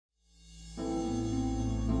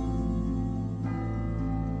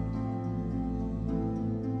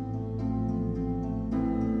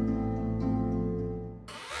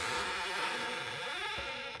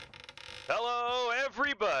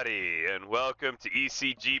welcome to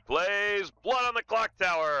ECG Plays Blood on the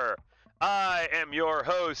Clocktower. I am your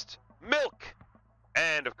host, Milk,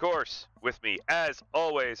 and of course, with me, as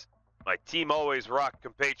always, my Team Always Rock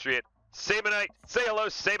compatriot, Sabanite. Say hello,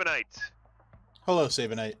 Sabanite. Hello,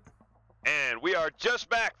 Sabanite. And we are just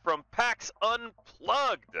back from PAX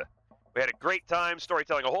Unplugged. We had a great time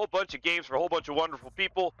storytelling a whole bunch of games for a whole bunch of wonderful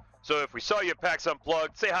people. So if we saw you at PAX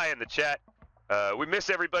Unplugged, say hi in the chat. We miss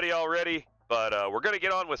everybody already, but we're gonna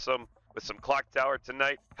get on with some Clocktower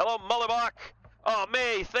tonight. Hello, Mullibach. Oh,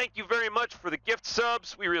 May, thank you very much for the gift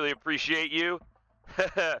subs. We really appreciate you.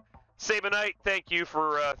 Sabanite, thank you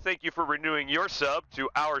for renewing your sub to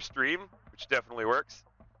our stream, which definitely works.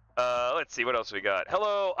 Let's see what else we got.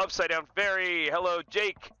 Hello, Upside Down Fairy. Hello,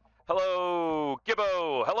 Jake. Hello,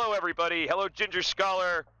 Gibbo. Hello, everybody. Hello, Ginger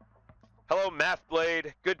Scholar. Hello, Math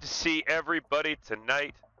Blade. Good to see everybody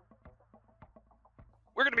tonight.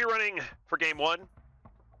 We're going to be running for game one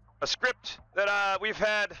a script that we've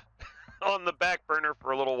had on the back burner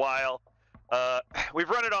for a little while. We've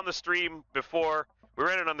run it on the stream before. We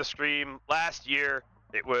ran it on the stream last year.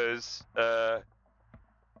 It was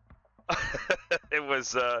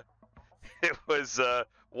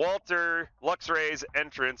Walter Luxray's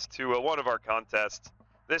entrance to one of our contests.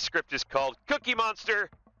 This script is called Cookie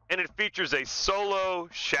Monster, and it features a solo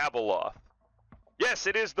Shabaloth. Yes,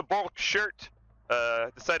 it is the bulk shirt.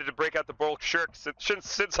 Decided to break out the bulk shirt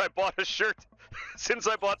since I bought a shirt. Since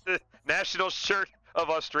I bought the national shirt of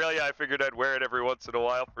Australia, I figured I'd wear it every once in a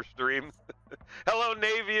while for stream. Hello,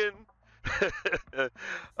 Navian.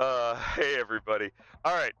 Hey, everybody.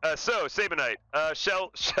 All right, so, Sabanite,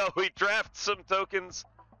 shall we draft some tokens?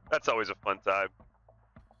 That's always a fun time.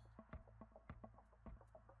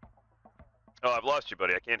 Oh, I've lost you,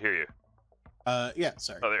 buddy. I can't hear you. Yeah,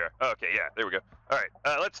 sorry. Oh, there you are. Okay, yeah, there we go. All right,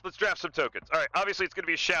 let's draft some tokens. All right, obviously it's going to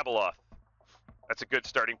be a Shabaloth. That's a good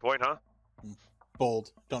starting point, huh?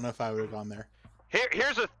 Bold. Don't know if I would have gone there.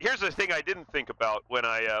 Here's a thing I didn't think about when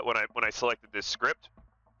I selected this script.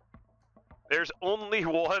 There's only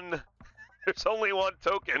one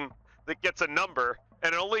token that gets a number,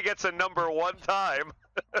 and it only gets a number one time.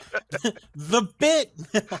 The bit.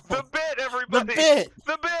 The bit, everybody. The bit.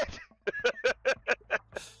 The bit.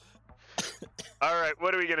 All right,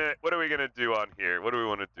 what are we gonna do on here? What do we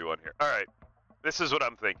want to do on here? All right, this is what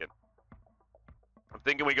I'm thinking. I'm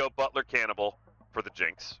thinking we go Butler Cannibal for the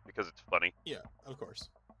Jinx because it's funny. Yeah, of course.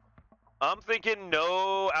 I'm thinking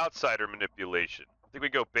no outsider manipulation. I think we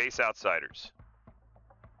go base outsiders.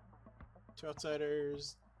 2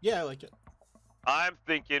 outsiders. Yeah, I like it. I'm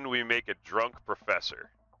thinking we make a drunk professor.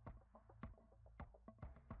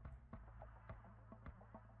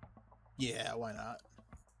 Yeah, why not?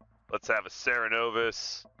 Let's have a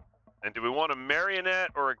Ceranovis. And do we want a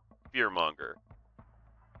marionette or a fearmonger?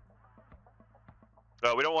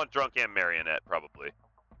 No, we don't want drunk and marionette, probably.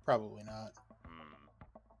 Probably not.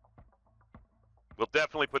 We'll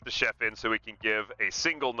definitely put the chef in so we can give a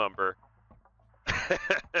single number.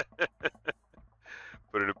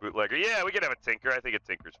 Put in a bootlegger. Yeah, we could have a tinker. I think a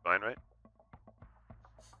tinker's fine, right?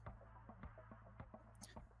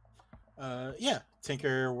 Yeah,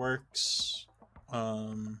 tinker works.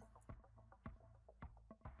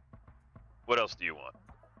 What else do you want?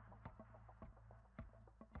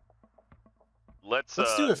 Let's do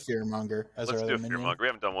a fearmonger as our other minion. Fearmonger. We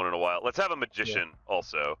haven't done one in a while. Let's have a magician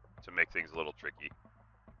also to make things a little tricky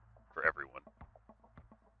for everyone.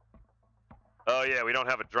 Oh yeah, we don't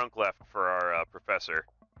have a drunk left for our professor.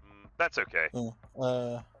 That's okay.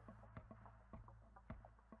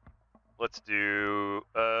 Let's do.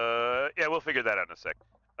 Yeah, we'll figure that out in a sec.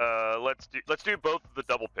 Let's do both of the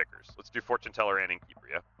double pickers. Let's do fortune teller and innkeeper.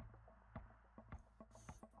 Yeah.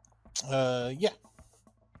 Yeah.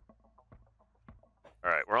 All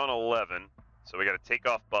right, we're on 11, so we got to take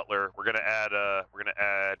off Butler. We're gonna add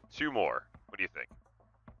 2 more. What do you think?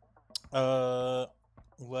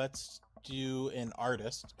 Let's do an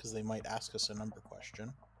artist because they might ask us a number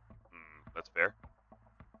question. That's fair.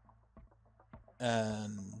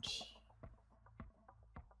 And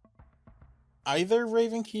either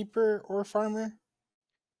Ravenkeeper or Farmer.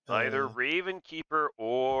 Either Ravenkeeper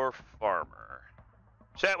or Farmer.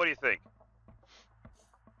 Chat, what do you think?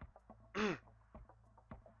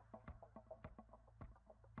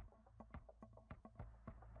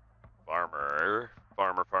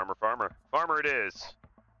 Farmer it is.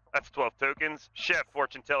 That's 12 tokens. Chef,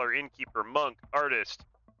 fortune teller, innkeeper, monk, artist,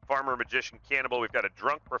 farmer, magician, cannibal. We've got a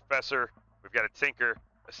drunk professor. We've got a tinker,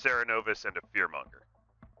 a Ceranovis, and a fearmonger.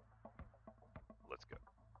 Let's go.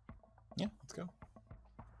 Yeah, let's go.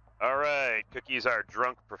 All right, Cookie's our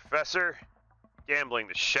drunk professor. Gambling,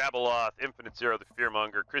 the Shabaloth. Infinite Zero, the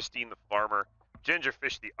fearmonger. Christine, the farmer.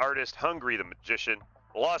 Gingerfish the artist, Hungry the magician,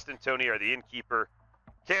 Lost and Tony are the innkeeper,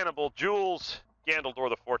 Cannibal, Jules, Gandaldor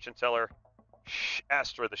the fortune teller,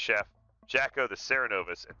 Astra the chef, Jacko the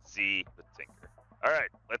Cerenovus, and Z the tinker. All right,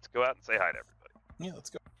 let's go out and say hi to everybody. Yeah, let's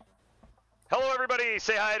go. Hello, everybody.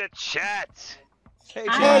 Say hi to chat. Hey,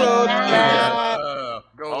 Hello, chat.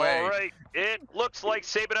 Go away. All right. It looks like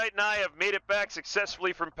Sabanite and I have made it back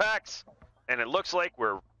successfully from PAX, and it looks like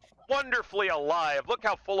we're wonderfully alive. Look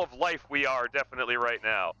how full of life we are definitely right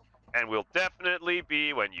now. And we'll definitely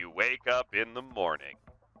be when you wake up in the morning.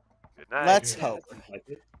 Good night. Let's hope.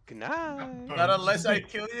 Good night. Not unless I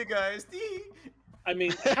kill you guys. I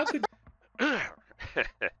mean, how could...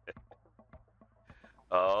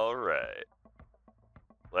 All right.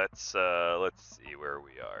 Let's see where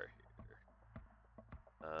we are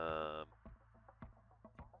here.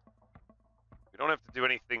 We don't have to do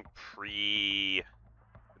anything pre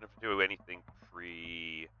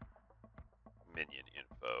minion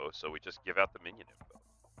info, so we just give out the minion info.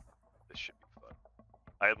 This should be fun.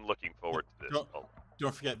 I am looking forward to this.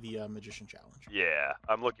 Don't forget the magician challenge. Yeah,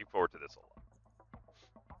 I'm looking forward to this a lot.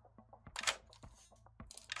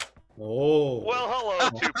 Oh. Well, hello,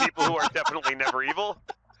 two people who are definitely never evil.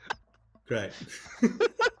 Great.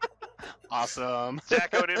 Awesome.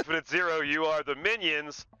 Jacko and Infinite Zero, you are the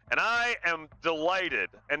minions, and I am delighted,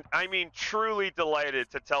 and I mean truly delighted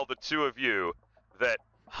to tell the two of you that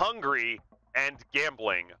Hungry and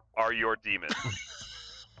Gambling are your demons.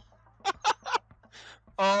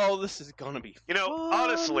 Oh, this is gonna be You know, fun.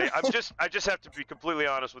 honestly, I just have to be completely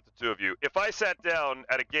honest with the two of you. If I sat down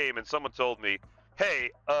at a game and someone told me,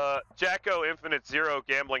 hey, Jacko, Infinite Zero,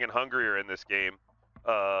 Gambling, and Hungry are in this game,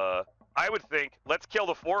 I would think, let's kill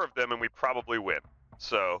the four of them and we probably win.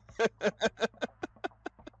 So,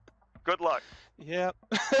 good luck. Yep.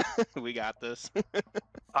 We got this.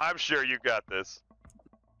 I'm sure you got this.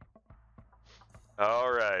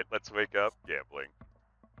 All right, let's wake up Gambling.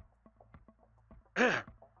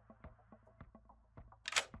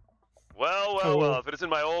 Well, if it isn't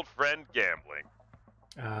my old friend Gambling.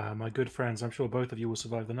 My good friends, I'm sure both of you will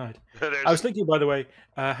survive the night. There's- I was thinking, by the way,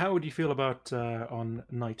 how would you feel about on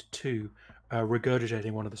night 2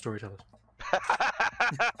 regurgitating one of the storytellers?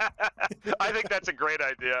 I think that's a great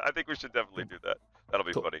idea. I think we should definitely do that. That'll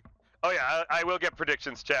be Cool. funny. Oh yeah, I will get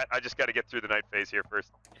predictions, chat. I just got to get through the night phase here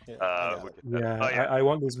first. Yeah, We'll get that. Yeah, Oh, yeah. I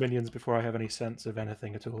want these minions before I have any sense of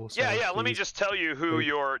anything at all. So Yeah. Let me please- just tell you who please.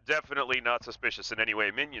 your definitely not suspicious in any way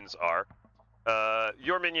minions are.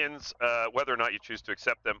 Your minions, whether or not you choose to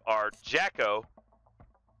accept them, are Jacko,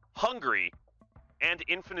 Hungry, and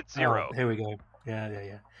Infinite Zero. Oh, here we go.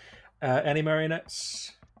 Yeah. Any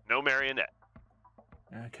marionettes? No marionette.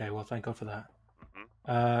 Okay, well, thank God for that.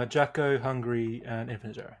 Mhm. Jacko, Hungry, and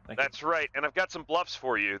Infinite Zero. Thank That's right, and I've got some bluffs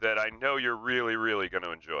for you that I know you're really, really going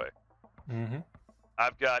to enjoy. you. Mm-hmm.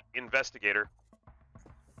 I've got Investigator.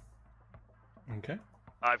 Okay.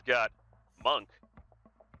 I've got Monk.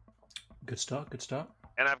 Good start.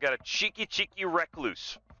 And I've got a cheeky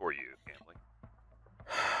Recluse for you, Gambling.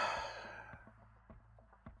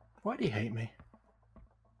 Why do you hate me?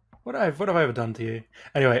 What have I ever done to you?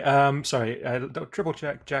 Anyway, sorry. Triple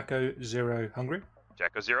check. Jacko, Zero, Hungry.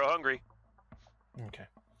 Jacko Zero Hungry. Okay.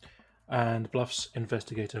 And Bluffs,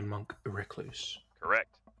 Investigator, Monk, Recluse.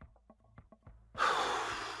 Correct.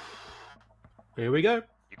 Here we go.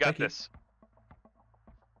 You got Thank you. this.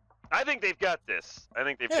 I think they've got this. I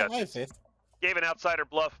think they've Yeah, got I have this. faith. Gave an outsider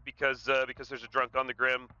bluff because there's a drunk on the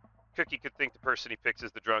Grim. Cookie could think the person he picks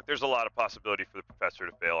is the drunk. There's a lot of possibility for the professor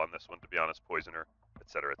to fail on this one, to be honest, poisoner,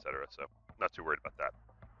 etc., etc. So, not too worried about that.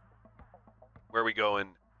 Where are we going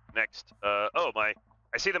next?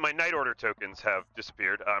 I see that my night order tokens have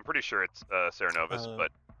disappeared. I'm pretty sure it's Cerenovus,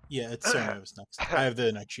 but Yeah, it's Cerenovus next. I have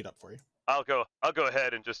the night sheet up for you. I'll go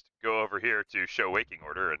ahead and just go over here to show waking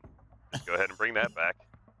order and just go ahead and bring that back.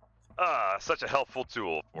 Such a helpful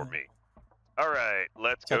tool for me. All right,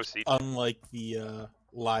 let's go see. Unlike the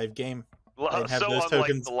live game. Didn't have So those unlike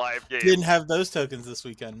tokens. the live game. Didn't have those tokens this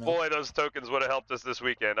weekend, man. Boy, those tokens would have helped us this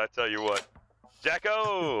weekend, I tell you what.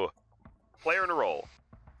 Jacko, player in a role.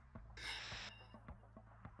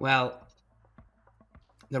 Well,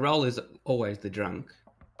 the role is always the drunk.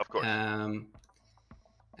 Of course. And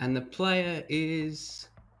the player is...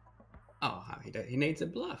 Oh, he needs a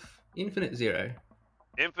bluff. Infinite Zero.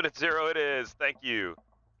 Infinite Zero it is. Thank you.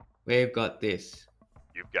 We've got this.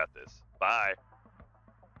 You've got this. Bye.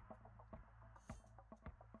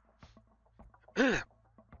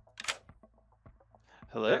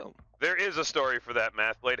 Hello. There is a story for that,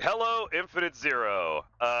 Mathblade. Hello, Infinite Zero.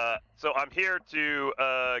 So I'm here to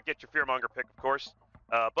get your Fearmonger pick, of course.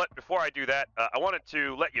 But before I do that, I wanted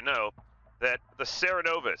to let you know that the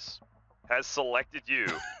Cerenovus has selected you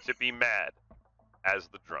to be mad as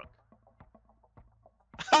the drunk.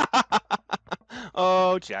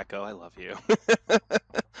 Oh, Jacko, I love you.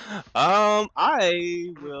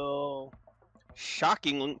 I will,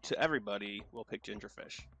 shocking to everybody, will pick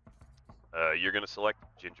Gingerfish. You're gonna select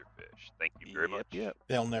Gingerfish. Thank you very much. Yep.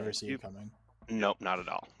 They'll never Thank see you. it coming. Nope, not at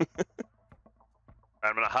all.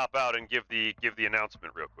 I'm gonna hop out and give the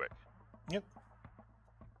announcement real quick. Yep.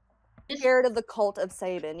 Scared of the cult of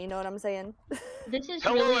Sabin, you know what I'm saying? This is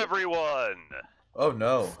Hello, really everyone. Oh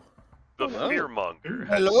no. The Hello. fearmonger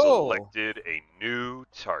has Hello. selected a new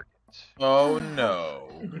target. Oh no.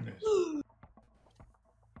 Oh, goodness.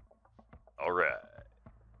 All right.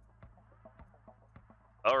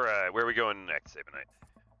 All right. Where are we going next, Sabinite?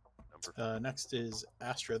 Number. Next is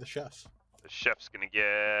Astra the chef. The chef's gonna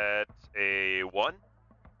get a 1.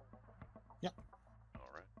 Yep. All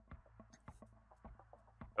right.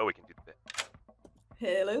 Oh, we can do the bit.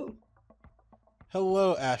 Hello.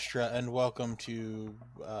 Hello, Astra, and welcome to.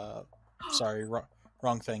 Sorry,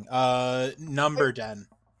 wrong thing. Number Den.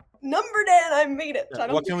 Number 10, I made it. I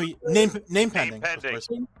don't What can we name pending? Of pending. course.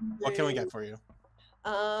 What can we get for you?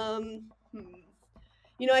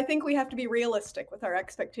 You know, I think we have to be realistic with our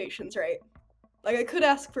expectations, right? Like, I could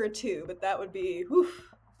ask for a 2, but that would be,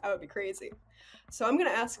 that would be crazy. So I'm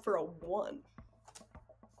gonna ask for a 1.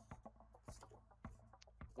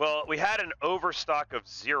 Well, we had an overstock of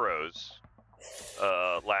zeros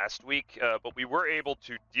last week, but we were able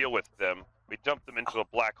to deal with them. We dumped them into a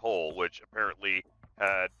black hole, which apparently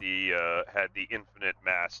had the infinite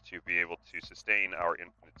mass to be able to sustain our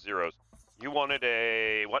infinite zeros. You wanted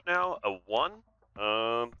a what now? A 1?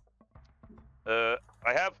 I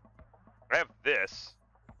have this.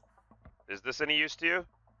 Is this any use to you?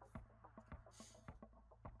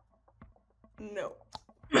 No.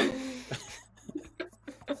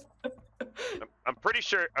 I'm pretty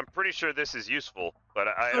sure this is useful, but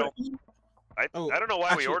I don't know why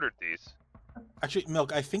we actually- ordered these. Actually,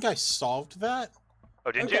 Milk, I think I solved that.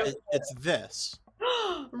 Oh, didn't Okay. you? It's this.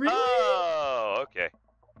 Really? Oh, okay.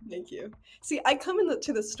 Thank you. See, I come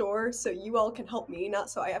to the store so you all can help me, not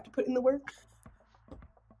so I have to put in the work.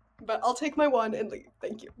 But I'll take my 1 and leave.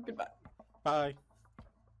 Thank you. Goodbye. Bye.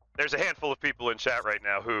 There's a handful of people in chat right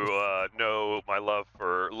now who know my love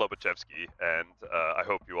for Lobachevsky, and I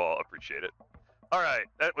hope you all appreciate it. All right,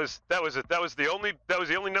 that was the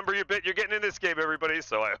only number you're getting in this game, everybody.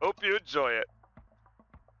 So I hope you enjoy it.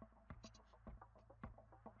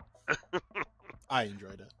 I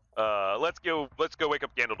enjoyed it. Let's go wake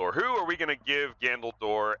up Gandaldor. Who are we gonna give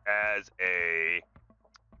Gandaldor as a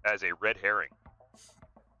red herring?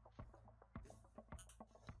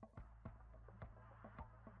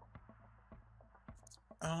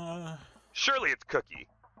 Surely it's Cookie.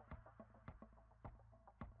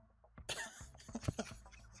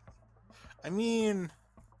 I mean,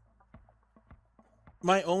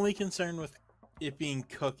 my only concern with it being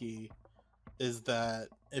Cookie is that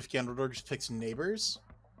if Gandaldor just picks neighbors,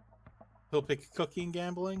 he'll pick Cookie in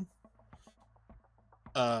gambling.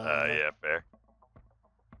 Yeah, fair.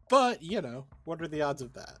 But, you know, what are the odds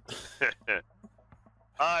of that?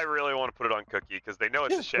 I really want to put it on Cookie because they know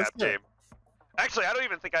it's a Shaft do it. game. Actually, I don't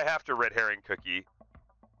even think I have to red herring Cookie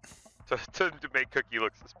to make Cookie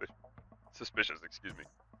look suspicious. Excuse me.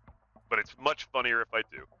 But it's much funnier if I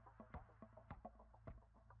do.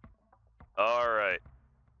 All right.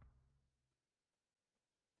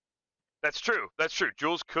 That's true.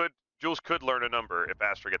 Jules could learn a number if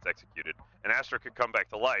Astra gets executed, and Astra could come back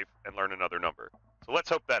to life and learn another number. So let's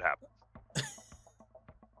hope that happens.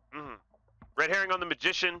 Red herring on the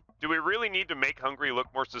magician. Do we really need to make Hungry look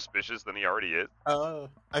more suspicious than he already is?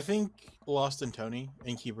 I think Lost and Tony,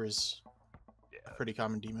 Innkeeper's a pretty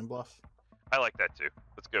common demon bluff. I like that too.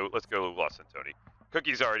 Let's go Lost and Tony.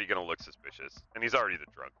 Cookie's already gonna look suspicious, and he's already the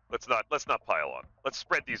drunk. Let's not pile on. Let's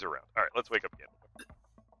spread these around. All right, let's wake up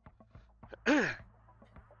Gandalf.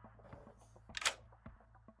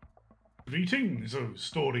 Greetings, O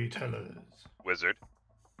storytellers. Wizard.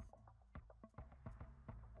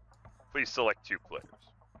 Please select 2 players.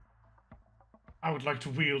 I would like to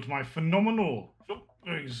wield my phenomenal,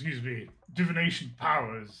 divination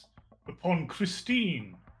powers upon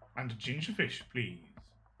Christine and Gingerfish, please.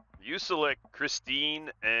 You select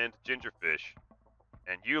Christine and Gingerfish,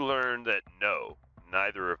 and you learn that no,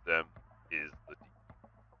 neither of them is the demon.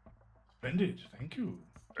 Splendid, thank you.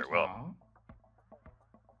 Very well.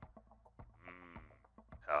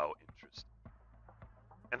 How interesting.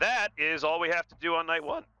 And that is all we have to do on night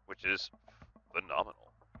 1, which is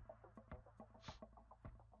phenomenal.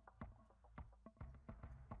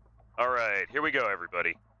 All right, here we go,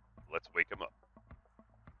 everybody. Let's wake him up.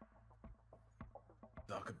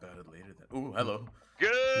 talk about it later then. Ooh, hello.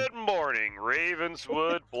 Good morning,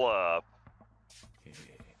 Ravenswood Bluff.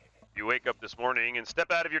 You wake up this morning and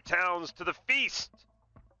step out of your towns to the feast.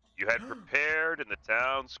 You had prepared in the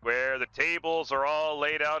town square. The tables are all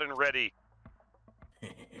laid out and ready.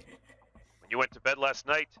 When you went to bed last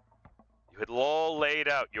night, you had all laid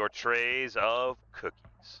out your trays of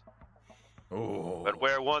cookies. Oh. But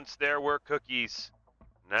where once there were cookies,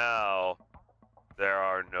 now there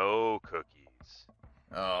are no cookies.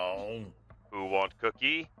 Oh. Who want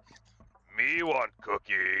cookie? Me want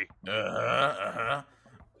cookie. Sabanite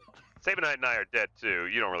and I are dead too.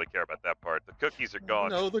 You don't really care about that part. The cookies are gone.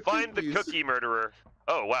 No, the Find cookies. the cookie murderer.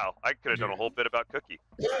 Oh, wow. I could have done a whole bit about Cookie.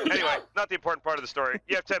 Anyway, not the important part of the story.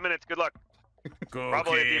 You have 10 minutes. Good luck.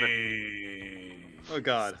 Probably a demon. Oh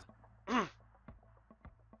God.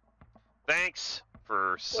 Thanks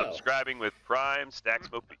for subscribing with Prime Stack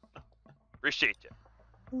Smoke. Appreciate you.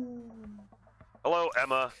 Hello,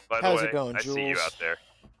 Emma. By the How's way, it going, I see you Jules? out there.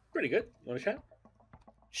 Pretty good. Want to chat?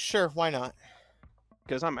 Sure, why not?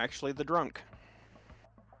 Because I'm actually the drunk.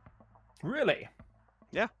 Really?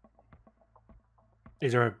 Yeah.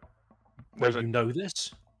 Is there a way There's you a- know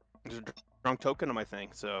this? There's a drunk token on my thing,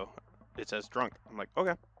 so it says drunk. I'm like,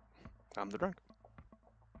 okay, I'm the drunk.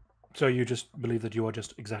 So you just believe that you are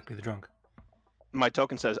just exactly the drunk? My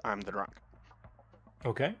token says I'm the drunk.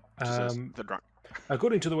 Okay. It just says the drunk.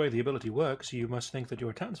 According to the way the ability works, you must think that you're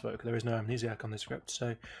a townsfolk. There is no amnesiac on this script,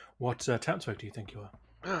 so what townsfolk do you think you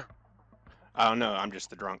are? I don't know. I'm just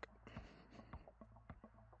the drunk.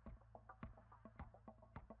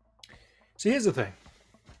 See, here's the thing.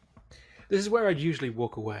 This is where I'd usually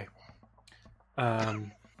walk away.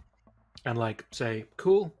 And like say,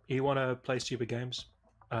 cool, you want to play stupid games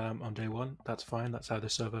on day one? That's fine. That's how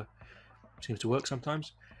this server seems to work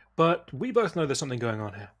sometimes. But we both know there's something going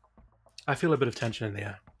on here. I feel a bit of tension in the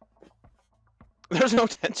air. There's no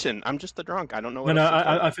tension. I'm just the drunk. I don't know what. No, else to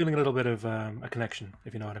tell you. I'm feeling a little bit of a connection,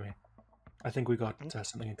 if you know what I mean. I think we got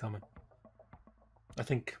something in common. I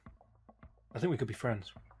think we could be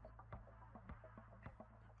friends.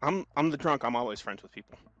 I'm the drunk. I'm always friends with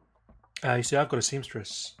people. You see, I've got a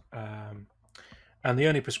seamstress, and the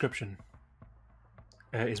only prescription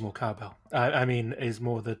is more cowbell. I mean, is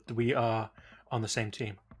more that we are on the same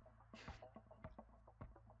team.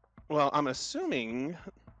 Well, I'm assuming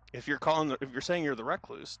if you're saying you're the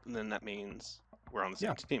recluse, then that means we're on the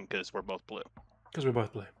same team because we're both blue. Because we're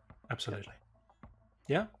both blue. Absolutely.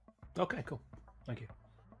 Yeah? Okay, cool. Thank you.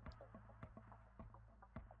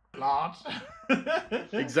 Lard.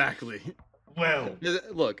 Exactly. Well,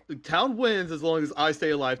 Look, the town wins as long as I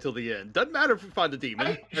stay alive till the end. Doesn't matter if we find a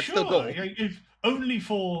demon. That's sure. the goal. If only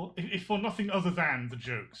if for nothing other than the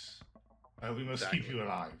jokes, we must keep you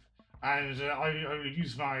alive. And I will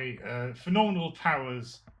use my phenomenal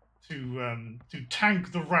powers to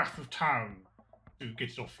tank the wrath of town to get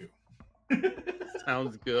it off you.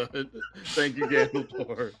 Sounds good. Thank you,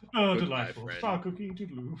 Gandalf. Oh, Goodbye, delightful. friend. Star cookie,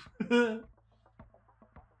 toodaloo.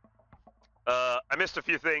 I missed a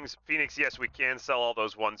few things. Phoenix, yes, we can sell all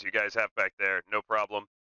those ones you guys have back there. No problem.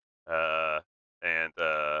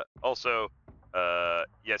 Also,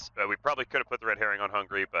 yes, we probably could have put the red herring on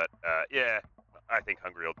Hungry, but yeah, I think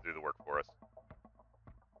Hungry will do the work for us.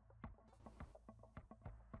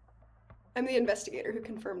 I'm the investigator who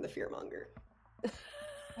confirmed the fearmonger.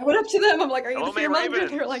 I went up to them. I'm like, "Are you Hello, the May fearmonger?"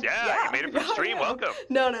 Ravens. They're like, Yeah, "Yeah." you made it from stream. Yeah. Welcome.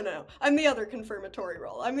 No. I'm the other confirmatory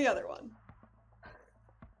role. I'm the other one.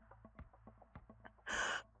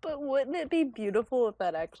 But wouldn't it be beautiful if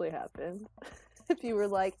that actually happened? If you were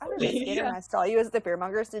like, I'm an investigator Yeah. and I saw you as the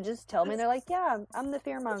fearmonger, so just tell me. And they're like, yeah, I'm the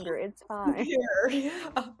fearmonger. It's fine. Yeah.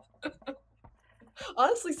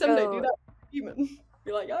 Honestly, someday do So- that with a demon.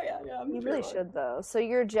 Be like, oh yeah, I'm the You really fearmonger. should, though. So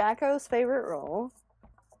you're Jacko's favorite role.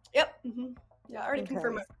 Yep. Yeah, I already Okay.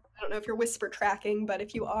 confirmed. I don't know if you're whisper tracking, but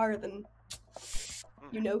if you are, then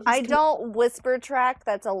you know. who's I coming. don't whisper track.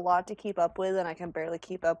 That's a lot to keep up with, and I can barely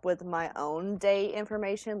keep up with my own day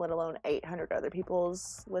information, let alone 800 other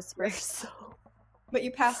people's whispers. So. But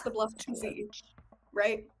you passed the bluff to Z,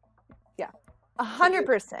 right?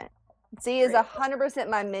 100%. Z is Great. 100%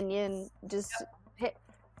 my minion. Just hit.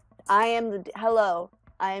 I am hello.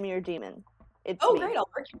 I am your demon. It's Oh, me. great! I'll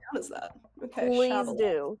mark you down as that. Okay. Please Shadow.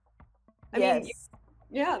 do. I Yes. mean,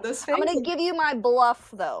 yeah, those. I'm gonna fangs- give you my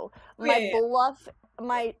bluff though. My Yeah. bluff.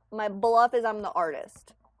 My bluff is I'm the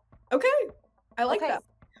artist. Okay, I like Okay. that.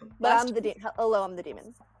 But Last- I'm the hello. I'm the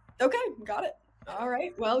demon. Okay, got it. All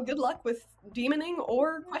right. Well, good luck with demoning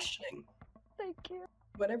or questioning. Thank you.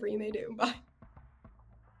 Whatever you may do. Bye.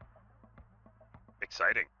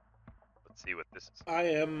 Exciting. Let's see what this is. I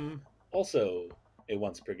am also a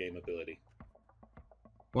once per game ability.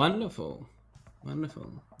 Wonderful.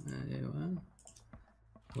 Wonderful. There you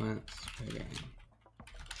are. Once per game.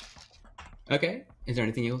 Okay. Is there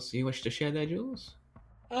anything else you wish to share there, Jules?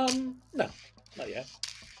 No, not yet.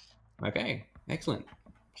 Okay. Excellent.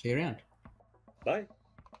 See you around. Bye.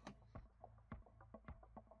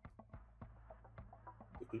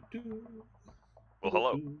 Well,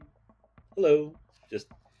 hello. Hello. Just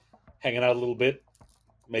hanging out a little bit.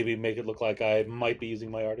 Maybe make it look like I might be using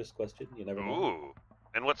my artist question. You never know. Ooh.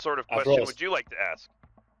 And what sort of After question all- would you like to ask?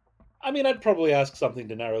 I mean, I'd probably ask something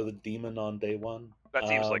to narrow the demon on day one. That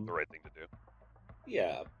seems like the right thing to do.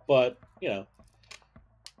 Yeah, but, you know,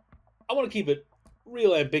 I want to keep it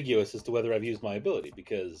real ambiguous as to whether I've used my ability,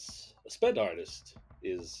 because a spend artist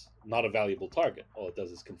is not a valuable target. All it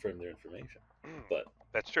does is confirm their information. But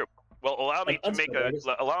That's true. Well, allow me An to make unspent artist-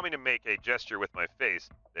 a gesture with my face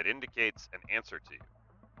that indicates an answer to you.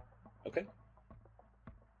 Okay.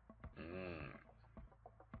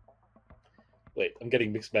 Wait, I'm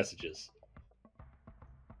getting mixed messages.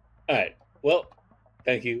 Alright, well,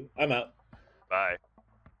 thank you. I'm out. Bye.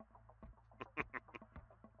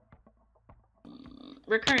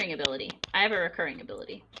 Recurring ability. I have a recurring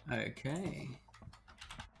ability. Okay.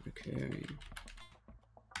 Recurring.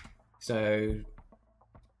 So,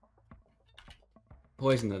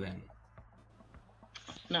 poisoner then.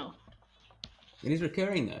 No. It is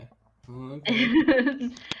recurring though. Oh, okay.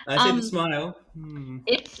 I see the smile. I'm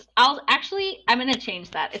gonna change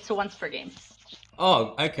that. It's a once per game.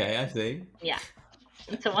 Oh, okay, I see. Yeah.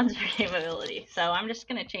 It's a once per game ability. So I'm just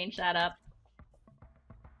gonna change that up.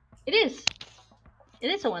 It is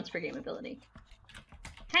a once per game ability.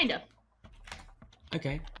 Kind of.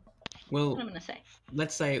 Okay. Well, That's what I'm gonna say.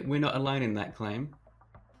 let's say we're not alone in that claim,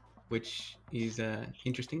 which is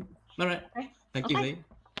interesting. All right. Okay. Thank you, Okay. Z.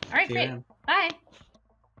 All right, See you great. around. Bye.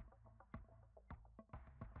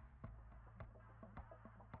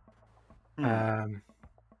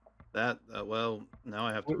 Well, now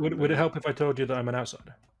I have to. Would it help if I told you that I'm an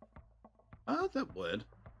outsider? That would.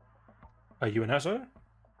 Are you an outsider?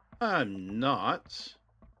 I'm not.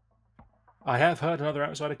 I have heard another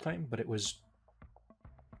outsider claim, but it was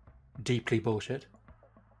deeply bullshit.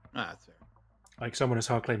 That's fair. Like, someone has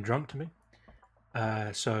hard claimed drunk to me.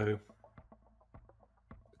 So,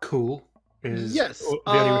 cool is Yes, the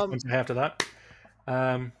only response I have to that.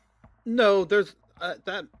 No, there's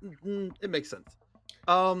that. It makes sense.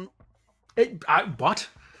 What?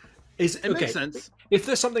 It makes sense. If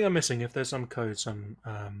there's something I'm missing, if there's some code, some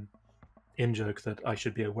in-joke that I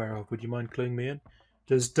should be aware of, would you mind cluing me in?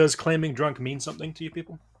 Does claiming drunk mean something to you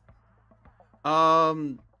people?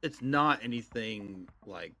 It's not anything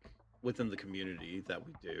like within the community that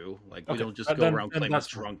we do. Like we Okay, don't just go then- around then claiming that's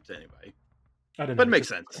fine. drunk to anybody. I don't But know. it makes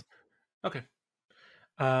sense. Okay.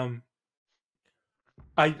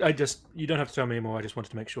 I just, you don't have to tell me anymore. I just wanted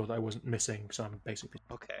to make sure that I wasn't missing some basic.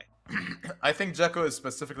 Okay. I think Jacko is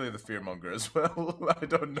specifically the fearmonger as well. I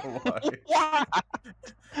don't know why.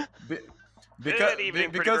 Good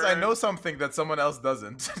evening, pretty because I bird. know something that someone else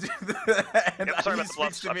doesn't. And Yep, sorry he about the speaks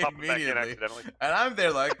bluffs. to I me popped it back in immediately. accidentally. And I'm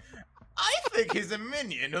there like, I think he's a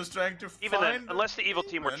minion who's trying to Even find then, unless the evil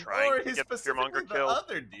team were demon, trying or to he's get the specifically fearmonger the killed.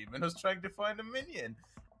 other demon who's trying to find a minion.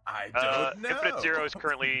 I don't know. Infinite Zero is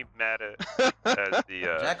currently mad at as the.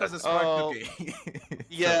 Jacko's a smart Oh, cookie.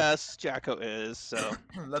 Yes, Jacko is. So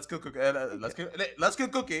Let's kill Cookie. Let's kill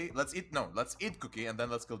Cookie. Let's eat Cookie, and then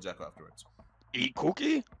let's kill Jacko afterwards. eat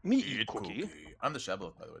Cookie? Me eat Cookie? I'm the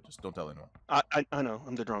Shabalot, by the way. Just don't tell anyone. I know.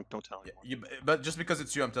 I'm the drunk. Don't tell anyone. But just because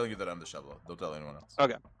it's you, I'm telling you that I'm the Shabalot. Don't tell anyone else.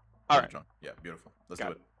 Okay. I'm All the right. drunk. Yeah, beautiful. Let's Got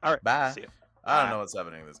do it. it. All right. Bye. See ya. I don't know what's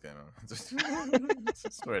happening in this game. Just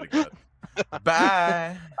swear to God.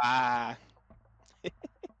 Bye. Bye.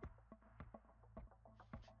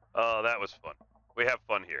 Oh, that was fun. We have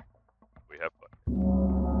fun here. We have fun.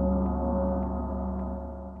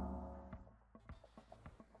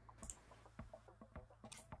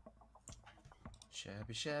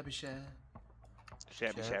 Shabby, shabby, shab.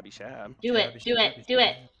 Shabby, shabby, shab. Do it. Do it. Do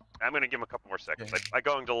it. I'm gonna give him a couple more seconds. I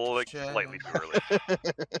going to look slightly too early.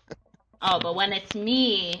 Oh, but when it's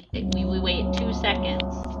me, we wait 2 seconds.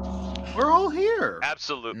 We're all here.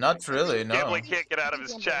 Absolutely. Not really, no. Gambling can't get out of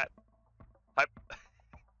his chat.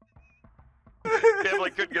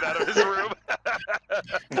 Gambling couldn't get out of his room.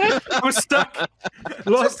 I was stuck.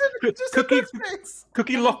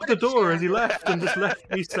 Cookie locked the door as he left and just left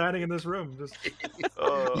me standing in this room. Just...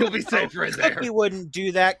 You'll be safer in there. Cookie wouldn't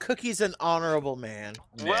do that. Cookie's an honorable man.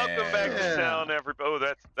 Welcome back to town, everybody. Oh,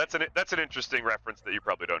 that's an interesting reference that you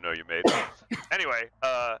probably don't know you made. Anyway,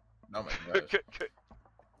 oh my gosh.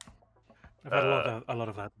 I've had a lot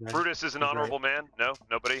of that. Today. Brutus is an honorable man. No,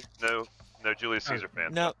 nobody. No Julius Caesar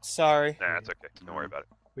fan. No, sorry. Nah, it's okay. Don't worry about it.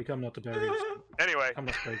 We come not to bury. Anyway, I'm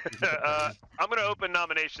not supposed I'm going to open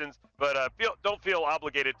nominations, but don't feel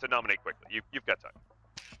obligated to nominate quickly. You've got time.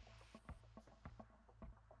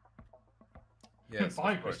 Yes,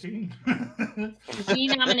 Bye, of course. Christine. Z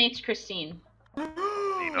nominates Christine.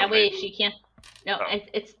 That way she can't. No,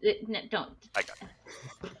 no, don't. I got it.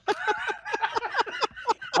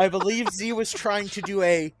 I believe Z was trying to do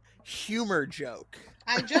a humor joke.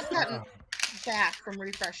 I just got back from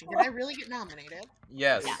refreshing. Did I really get nominated?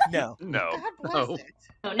 Yes. No. No. God bless it.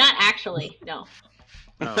 No, not actually. No.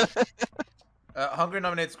 No. Hungry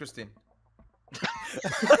nominates Christine.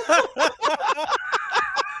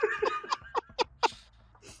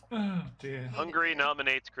 Oh dear. Hungry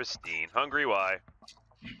nominates Christine. Hungry, why?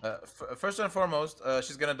 First and foremost,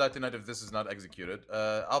 she's gonna die tonight if this is not executed.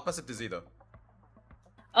 I'll pass it to Z though.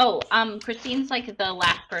 Oh, Christine's like the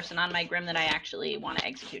last person on my Grim that I actually want to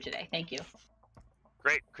execute today. Thank you.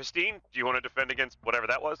 Great. Christine, do you want to defend against whatever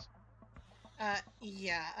that was?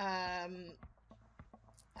 Yeah.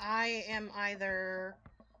 I am either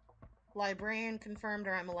librarian confirmed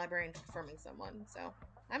or I'm a librarian confirming someone, so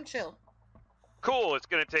I'm chill. Cool. It's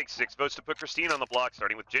going to take 6 votes to put Christine on the block,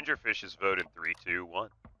 starting with Gingerfish's vote in 3, 2, 1.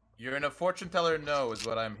 You're in a fortune teller no, is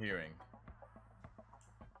what I'm hearing.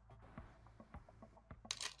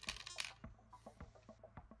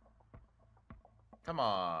 Come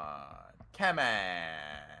on. Come on.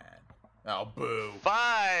 Oh, boo.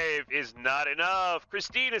 5 is not enough.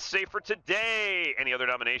 Christine is safe for today. Any other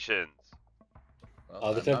nominations?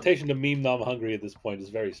 Well, The temptation to meme nom hungry at this point is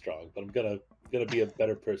very strong, but I'm gonna be a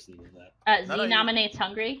better person than that. Z nominates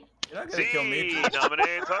Hungry. You're not gonna kill me.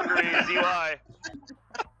 Nominates Hungry. ZY.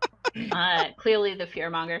 Clearly the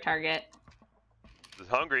fearmonger target. This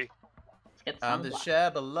is Hungry. Let's get I'm the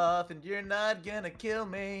Shabaloth and you're not gonna kill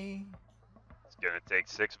me. It's going to take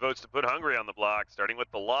 6 votes to put Hungry on the block, starting with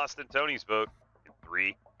the Lost and Tony's vote in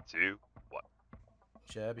 3, 2, 1.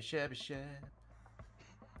 Shabby, shabby, shab.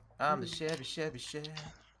 I'm the shabby, shabby, shab.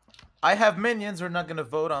 I have minions who are not gonna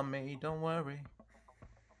vote on me. Don't worry.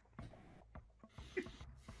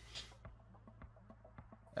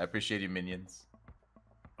 I appreciate you, minions.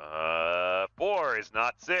 4 is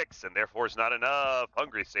not 6, and therefore is not enough.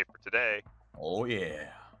 Hungry's safe for today. Oh yeah.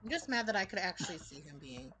 I'm just mad that I could actually see him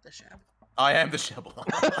being the Shab. I am the Shabaloth.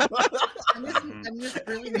 I'm just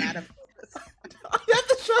really mad about this. I am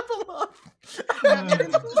the Shabaloth. I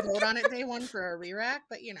didn't have to vote on it day one for a re-rack,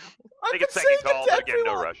 but you know. Take a second call, but again,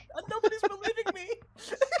 no rush. Nobody's believing me.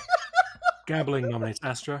 Gambling nominates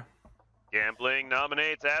Astra. Gambling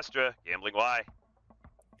nominates Astra. Gambling, why?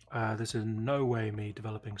 This is in no way me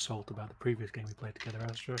developing salt about the previous game we played together,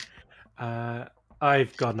 Astra.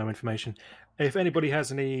 I've got no information. If anybody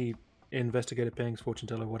has any investigator pings, fortune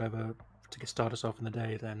teller, whatever, to start us off in the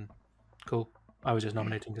day, then cool. I was just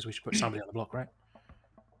nominating because we should put somebody on the block, right?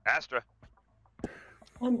 Astra.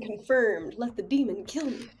 I'm confirmed. Let the demon kill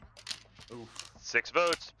me. Oof. 6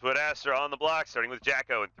 votes. Put Astra on the block, starting with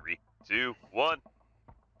Jacko in 3, 2, 1.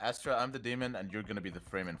 Astra, I'm the demon, and you're gonna be the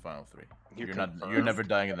frame in final 3. You're never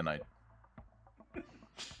dying in the night.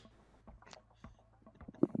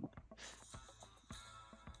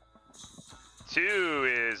 Two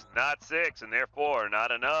is not 6, and therefore not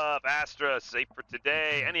enough. Astra safe for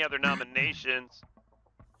today. Any other nominations?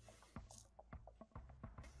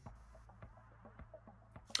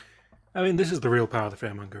 I mean, this is the real power of the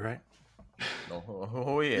Fearmonger, right?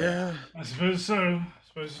 Oh yeah. I suppose so. I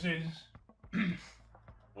suppose it is.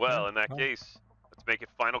 Well, in that case, let's make it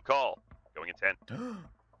final call. Going in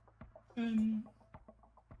 10.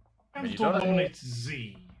 Gandalf nominates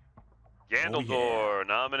Z. Gandaldor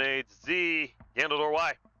nominates Z. Gandaldor,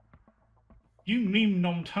 why? You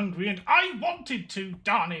meme-nommed Hungry, and I wanted to,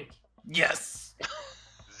 darn it! Yes!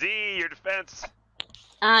 Z, your defense.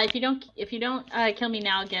 If you don't kill me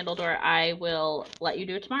now, Gandaldor, I will let you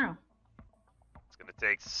do it tomorrow. It's gonna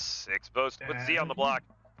take 6 votes to put Z on the block,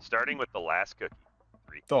 starting with the last cookie.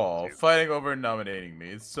 3, Oh, 2. fighting over nominating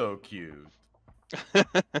me. It's so cute.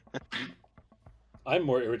 I'm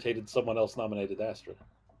more irritated someone else nominated Astra.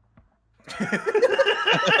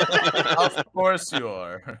 Of course you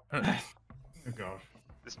are. Oh god.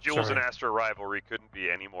 This Jules and Astra rivalry couldn't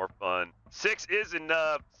be any more fun. 6 is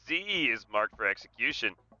enough. Z is marked for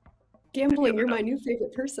execution. Gambling, you're my new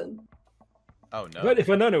favorite person. Oh no. But if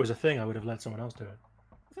I'd known it was a thing, I would have let someone else do it.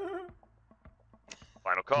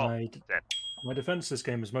 Final call. My defense this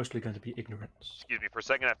game is mostly going to be ignorance. Excuse me for a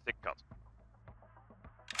second, I have to take a console.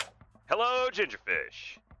 Hello,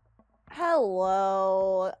 Gingerfish.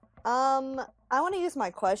 Hello. I want to use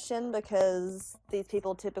my question because these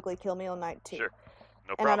people typically kill me on night 2. Sure.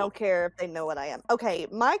 No and problem. I don't care if they know what I am. Okay,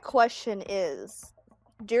 my question is,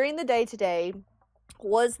 during the day today,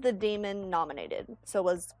 Was the demon nominated? So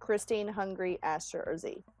was Christine, Hungry, Asher, or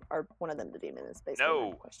Z? Or one of them the demon is basically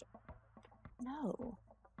my question. No.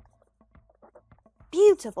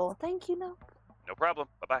 Beautiful. Thank you, no. No problem.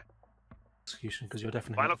 Bye-bye. Execution, because you're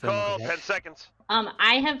definitely Final call, 10 seconds.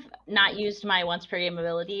 I have not used my once per game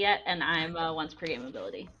ability yet, and I'm once per game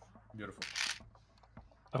ability. Beautiful.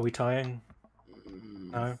 Are we tying?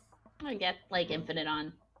 No. I get like infinite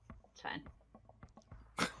on. It's fine.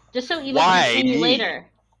 Just so evil Why can't frame me me? later.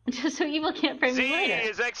 Just so evil can't frame me Z later.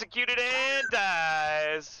 is executed and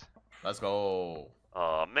dies. Let's go.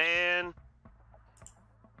 Oh man.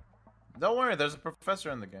 Don't worry, there's a professor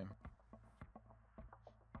in the game.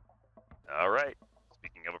 All right.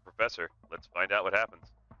 Speaking of a professor, let's find out what happens.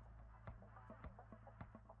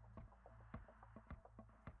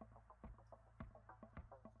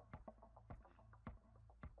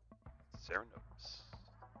 Serenopus.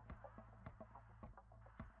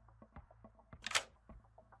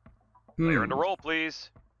 Player in the roll,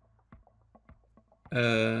 please.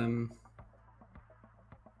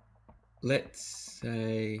 Let's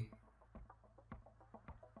say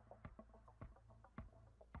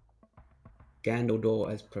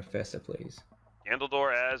Gandaldor as professor, please.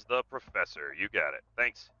 Gandaldor as the professor. You got it.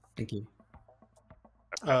 Thanks. Thank you.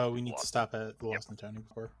 We need to stop at the Lost and Tony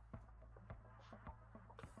before.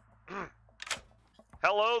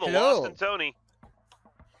 Hello, the Hello. Lost and Tony.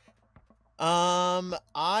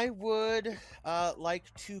 I would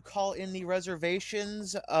like to call in the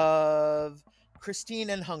reservations of Christine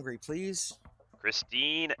and Hungry, please.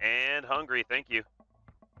 Christine and Hungry. Thank you.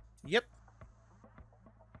 Yep.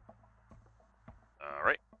 All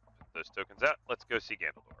right. Put those tokens out. Let's go see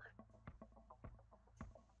Gandaldor.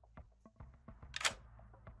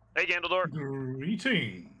 Hey, Gandaldor.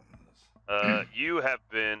 Greetings. You have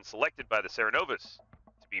been selected by the Serenovus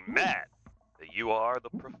to be mad that you are the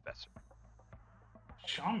professor.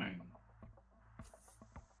 Charming.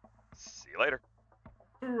 See you later.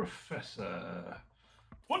 Professor.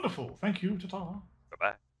 Wonderful. Thank you, Tata.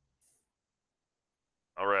 Bye-bye.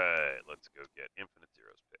 All right. Let's go get Infinite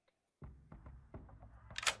Zero's pick.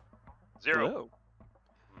 Zero. Hello.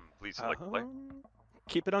 Please select the player.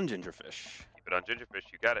 Keep it on Gingerfish. Keep it on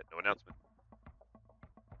Gingerfish. You got it. No announcement.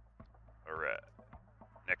 All right.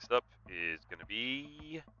 Next up is going to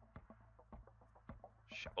be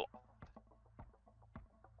Shabaloth.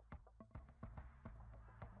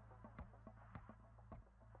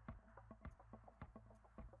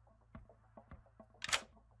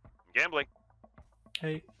 Gambling.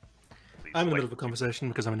 Hey. Please I'm in the middle select of a conversation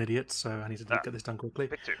because I'm an idiot, so I need to get this done quickly.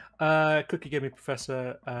 Pick two. Cookie gave me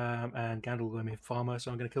Professor, and Gandalf gave me Farmer,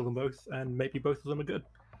 so I'm going to kill them both, and maybe both of them are good.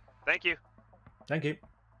 Thank you. Thank you.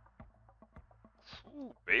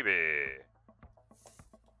 Ooh, baby.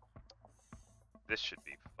 This should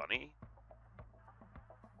be funny.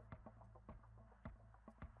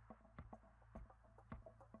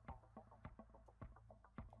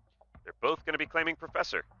 They're both going to be claiming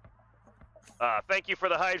Professor. Thank you for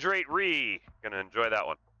the hydrate, Gonna enjoy that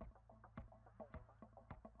one.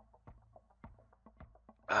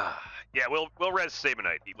 Yeah, we'll res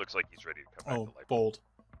Sabanite. He looks like he's ready to come back to life.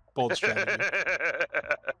 Bold strategy.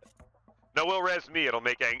 No, we'll res me. It'll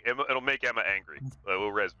make Emma angry.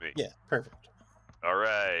 We'll res me. Yeah, perfect. All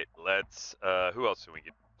right, let's. Who else do we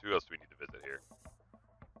get? Who else do we need to visit here?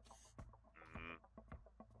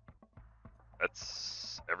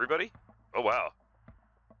 That's everybody. Oh wow.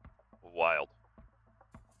 Wild.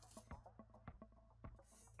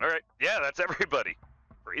 All right, yeah, that's everybody.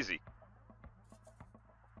 Crazy.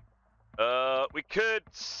 We could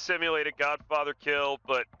simulate a Godfather kill,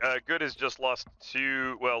 but Good has just lost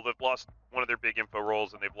two. Well, they've lost one of their big info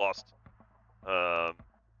rolls, and they've lost. Let's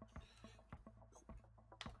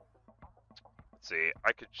see.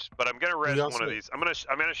 I could, but I'm gonna res one of these. I'm gonna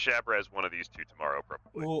shab res one of these two tomorrow,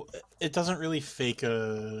 probably. Well, it doesn't really fake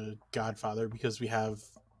a Godfather because we have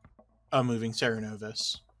a moving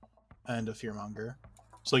Serenovus and a Fearmonger,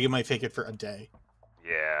 so like it might fake it for a day.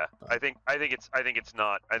 Yeah, I think it's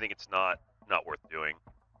not worth doing.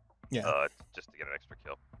 Yeah. Just to get an extra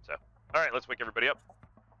kill. So, all right, let's wake everybody up.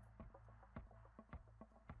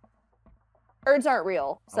 Birds aren't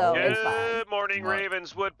real, so it's fine. Good morning,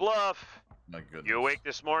 Ravenswood Bluff. My goodness. You awake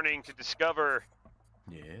this morning to discover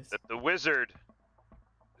that the wizard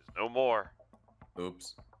is no more.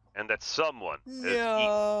 Oops. And that someone has eaten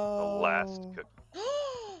the last cookie.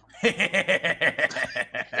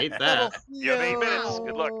 Hate that. You have 8 minutes.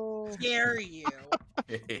 Good luck. Dare you?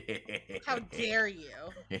 How dare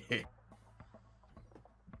you?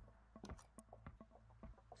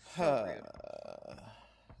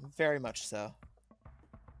 Very much so.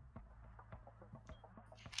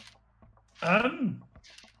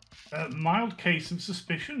 A mild case of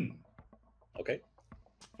suspicion. Okay.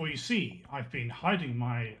 For you see, I've been hiding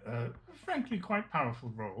my, frankly, quite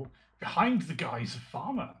powerful role behind the guise of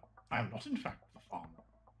farmer. I am not, in fact, the farmer.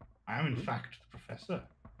 I am, in fact, the professor.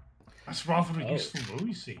 That's rather a useful role,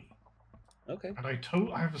 you see. Okay. And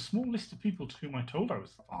I have a small list of people to whom I told I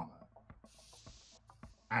was the farmer.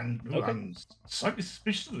 And I'm slightly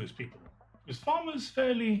suspicious of those people. Because farmer's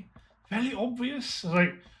fairly obvious.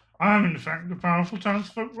 Like, I'm, in fact, the powerful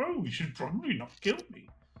townsfolk rogue. You should probably not kill me.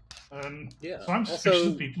 Yeah. So I'm suspicious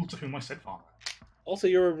of people to whom I said farmer. Also,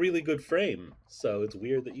 you're a really good frame, so it's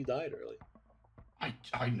weird that you died early.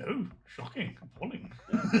 I know. Shocking. Appalling.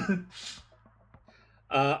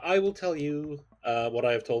 I will tell you what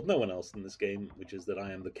I have told no one else in this game, which is that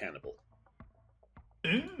I am the cannibal.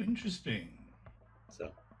 Oh, interesting.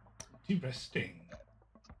 So. Interesting.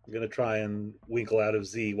 I'm going to try and winkle out of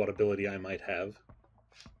Z what ability I might have.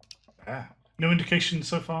 No indication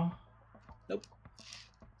so far? Nope.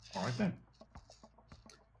 All right, then.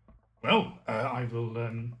 Well, I will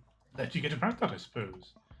let you get about that, I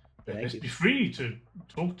suppose. But let's be free to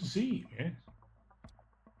talk to Z, yes.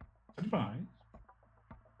 Goodbye.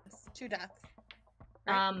 2 deaths.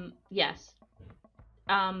 Yes.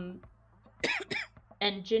 And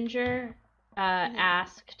Ginger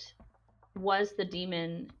asked, was the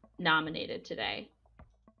demon nominated today?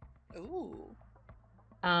 Ooh.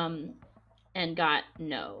 And got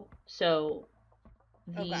no. So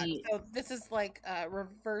Oh god. So this is like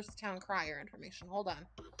reverse town crier information. Hold on.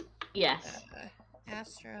 Yes.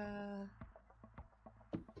 Astra.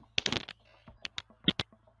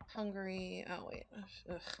 Hungary. Oh wait.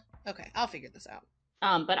 Ugh. Okay, I'll figure this out.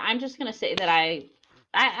 But I'm just gonna say that I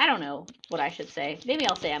don't know what I should say. Maybe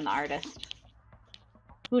I'll say I'm the artist.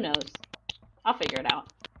 Who knows? I'll figure it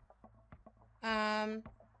out.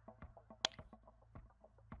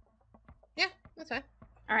 Yeah, that's fine.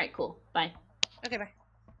 All right, cool. Bye. Okay, bye.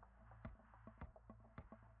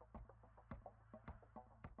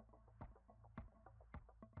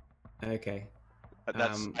 Okay.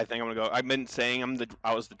 That's. I think I'm gonna go. I've been saying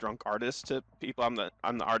I was the drunk artist to people. I'm the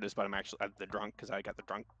artist, but I'm actually the drunk because I got the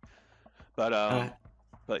drunk. But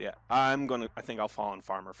yeah, I think I'll fall on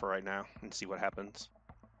farmer for right now and see what happens.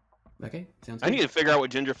 Okay, sounds I good. need to figure out what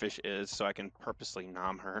Gingerfish is so I can purposely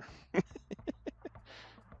nom her.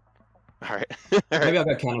 All right. Maybe I'll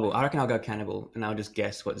go cannibal. I reckon I'll go cannibal, and I'll just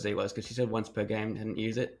guess what Z was because she said once per game didn't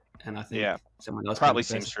use it, and I think someone else probably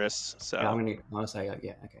can seamstress. So yeah, I'll say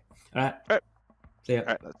yeah, okay. All right. See ya. All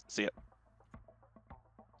right, let's see it.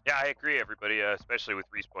 Yeah, I agree, everybody, especially with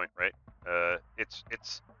Respawn, right?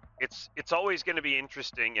 It's always going to be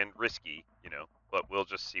interesting and risky, but we'll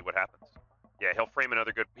just see what happens. Yeah,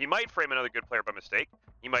 he might frame another good player by mistake.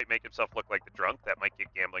 He might make himself look like the drunk. That might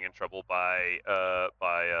get gambling in trouble because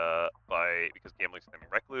gambling's becoming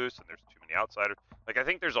recluse and there's too many outsiders. Like, I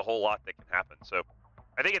think there's a whole lot that can happen. So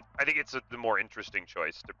I think it's the more interesting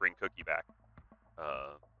choice to bring Cookie back.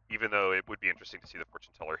 Even though it would be interesting to see the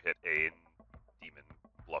fortune teller hit a demon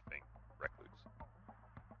bluffing recluse.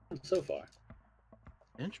 So far.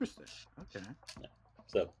 Interesting. Okay. Yeah.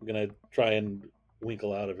 So I'm gonna try and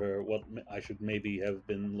winkle out of her what I should maybe have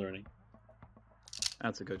been learning.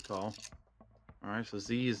 That's a good call. Alright, so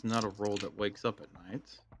Z is not a role that wakes up at night.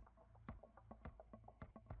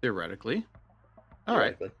 Theoretically.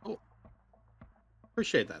 Alright. Cool.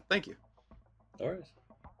 Appreciate that. Thank you. Alright.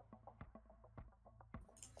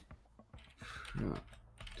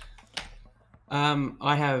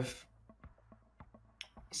 I have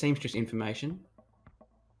seamstress information.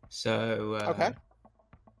 So okay.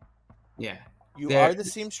 Yeah. You are the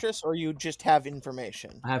seamstress, or you just have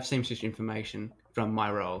information? I have seamstress information from my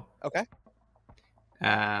role. Okay.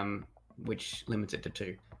 Which limits it to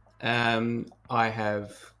 2. I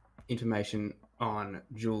have information on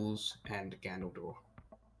Jules and Gandaldor.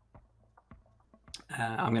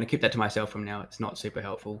 I'm going to keep that to myself from now. It's not super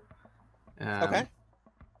helpful. Okay.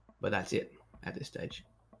 But that's it at this stage.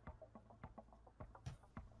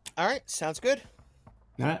 All right. Sounds good.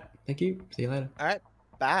 All right. Thank you. See you later. All right.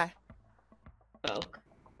 Bye.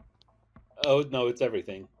 Oh no, it's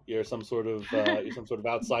everything. You're some sort of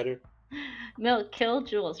outsider. Milk, kill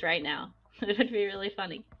Jules right now. It would be really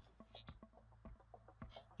funny.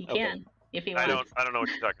 He can if he wants. I don't know what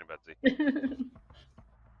you're talking about, Z.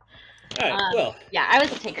 Well, yeah, I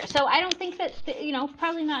was a taker, so I don't think that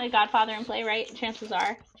probably not a Godfather in play, right? Chances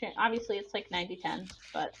are, obviously, it's like 90-10,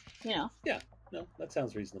 but Yeah, no, that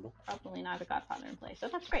sounds reasonable. Probably not a Godfather in play, so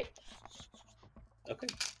that's great. Okay,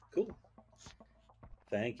 cool.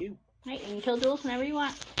 Thank you. Right, you can kill Jules whenever you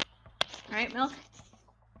want. All right, Milk.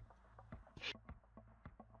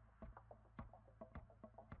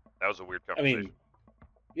 That was a weird I conversation. mean,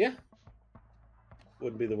 yeah.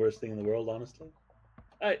 Wouldn't be the worst thing in the world, honestly.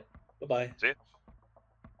 All right, bye-bye. See ya.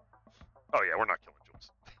 Oh yeah, we're not killing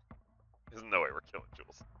Jules. There's no way we're killing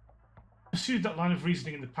Jules. Pursued that line of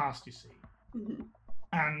reasoning in the past, you see. Mhm.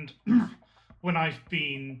 And when I've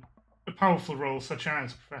been a powerful role such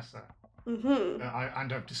as Professor, Mhm.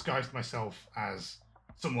 and I've disguised myself as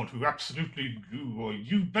someone who absolutely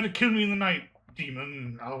you better kill me in the night,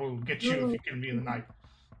 demon. I will get you if you kill me in the night.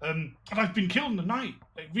 And I've been killed in the night,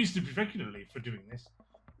 like, reasonably regularly for doing this.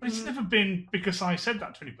 But it's never been because I said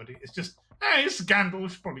that to anybody. It's just, hey, it's Gandalf, we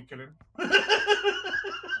should probably kill him.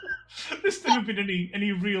 There's never been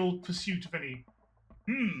any real pursuit of any,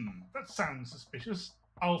 that sounds suspicious.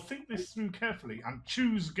 I'll think this through carefully and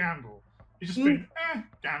choose Gandalf. It's just been,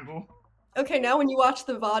 Gandalf. Okay, now when you watch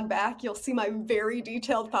the VOD back, you'll see my very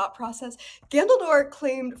detailed thought process. Gandalf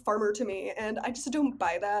claimed Farmer to me, and I just don't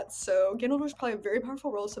buy that, so Gandalf's probably a very powerful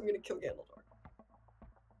role, so I'm gonna kill Gandalf.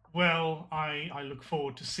 Well, I look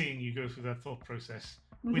forward to seeing you go through that thought process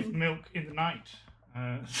with milk in the night.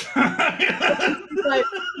 Yes,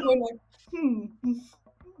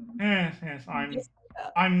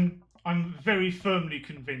 I'm very firmly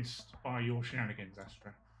convinced by your shenanigans,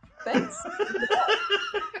 Astra. Thanks.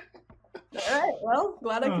 Alright, well,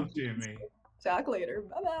 glad I Oh, could dear me. talk later.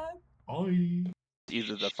 Bye-bye. Bye.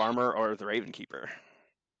 Either the farmer or the raven keeper.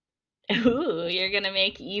 Ooh, you're gonna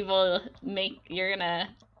make evil. You're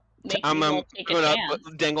gonna make I'm evil take a gonna chance.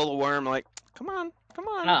 dangle the worm like, come on, come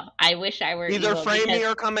on. Oh, I wish I were Either evil frame me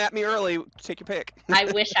because or come at me early. Take your pick. I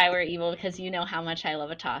wish I were evil because you know how much I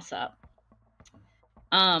love a toss-up.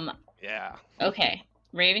 Yeah. Okay.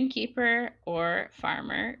 Ravenkeeper or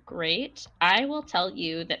farmer, great. I will tell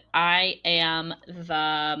you that I am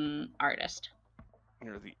the artist.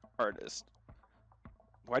 You're the artist.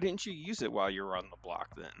 Why didn't you use it while you were on the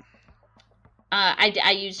block then?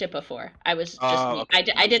 I used it before. I was just okay.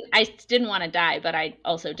 I didn't want to die, but I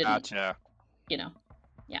also didn't. Gotcha. You know,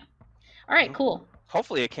 yeah. All right, cool.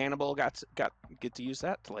 Hopefully, a cannibal get to use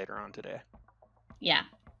that later on today. Yeah.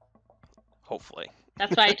 Hopefully.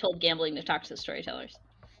 That's why I told gambling to talk to the storytellers.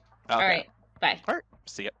 Okay. All right, bye. All right,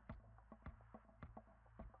 see ya.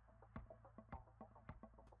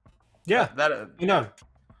 Yeah,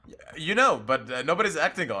 you know, but nobody's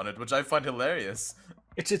acting on it, which I find hilarious.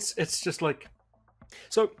 It's just like,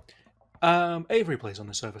 so Avery plays on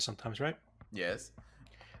the server sometimes, right? Yes.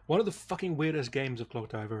 One of the fucking weirdest games of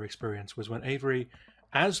Clocktower I've ever experienced was when Avery,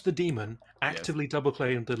 as the demon, actively double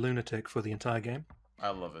claimed the lunatic for the entire game. I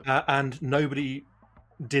love it. And nobody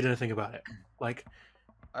did anything about it. Like,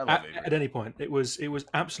 I love Avery. At any point, it was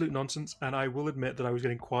absolute nonsense, and I will admit that I was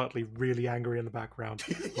getting quietly really angry in the background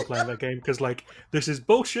while playing that game, because, like, this is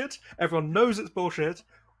bullshit. Everyone knows it's bullshit.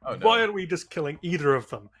 Oh, no. Why aren't we just killing either of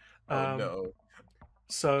them? Oh, no.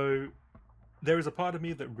 So there is a part of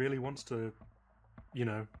me that really wants to, you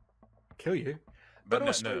know, kill you. But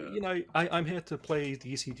also, you know, I'm here to play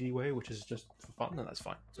the ECG way, which is just for fun, and that's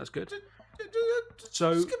fine. That's good.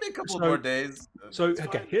 So just give me a couple more days. So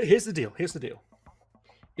okay, here's the deal. Here's the deal.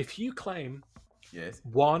 If you claim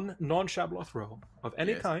one non-Shabloth roll of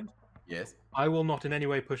any kind, I will not in any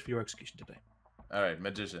way push for your execution today. All right,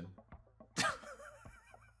 magician.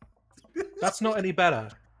 That's not any better.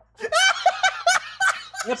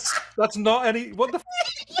 That's not any. What the?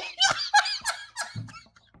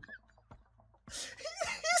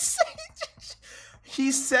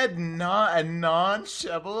 He said not a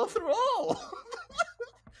non-Shabloth roll.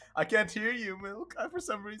 I can't hear you, Milk. For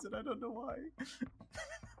some reason, I don't know why.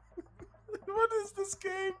 What is this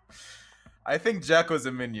game? I think Jacko's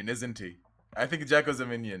a minion, isn't he? I think Jacko's a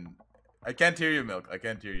minion. I can't hear you, Milk. I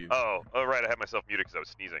can't hear you. Oh, right. I had myself muted because I was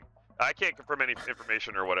sneezing. I can't confirm any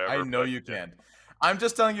information or whatever. I know you can't. I'm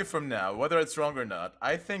just telling you from now, whether it's wrong or not.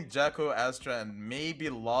 I think Jacko, Astra, and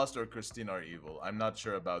maybe Lost or Christine are evil. I'm not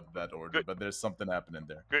sure about that order, but there's something happening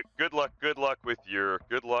there. Good luck with your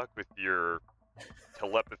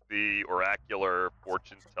telepathy, oracular,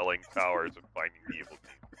 fortune-telling powers of finding the evil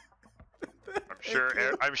team.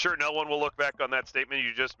 I'm sure no one will look back on that statement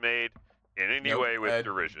you just made in any way with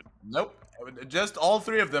derision. Nope. Just all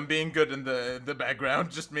three of them being good in the background.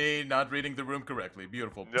 Just me not reading the room correctly.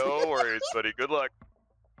 Beautiful. No worries, buddy. Good luck.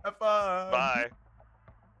 Have fun. Bye.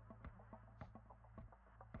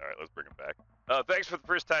 All right, let's bring him back. Thanks for the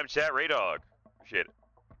first time chat, Ray Dog. Appreciate it.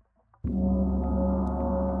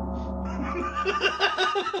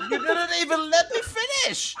 You didn't even let me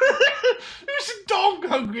finish. There's a dog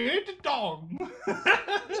hungry. It's a dog.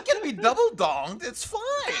 It can be double donged. It's fine.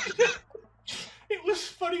 It was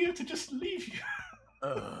funnier to just leave you.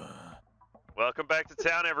 Welcome back to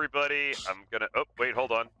town, everybody. I'm gonna. Oh, wait,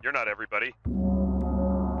 hold on. You're not everybody.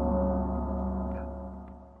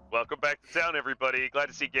 Welcome back to town, everybody. Glad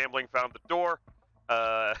to see Gambling found the door.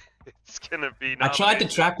 It's gonna be. I tried to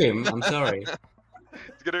trap him. I'm sorry.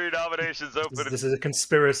 It's gonna be nominations open. This is a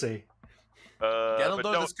conspiracy. But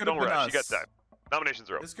this could have don't been rush. us. You got time. Nominations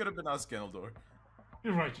are open. This could have been us, Ganondorf.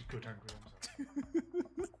 You're right, you could, Angry.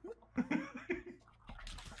 I'm sorry.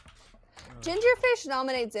 Gingerfish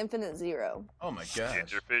nominates Infinite Zero. Oh my gosh.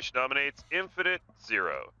 Gingerfish nominates Infinite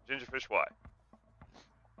Zero. Gingerfish, why?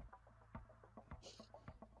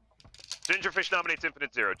 Gingerfish nominates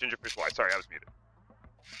Infinite Zero. Gingerfish, why? Sorry, I was muted.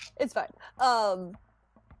 It's fine.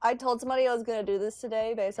 I told somebody I was going to do this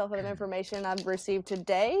today based off of information I've received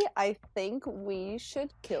today. I think we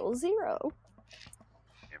should kill Zero.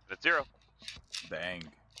 Infinite Zero. Dang.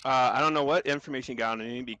 I don't know what information you got on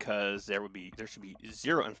me because there should be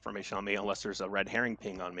zero information on me unless there's a red herring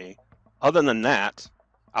ping on me. Other than that,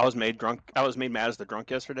 I was made drunk. I was made mad as the drunk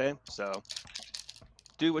yesterday. So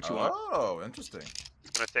do what you want. Oh, interesting.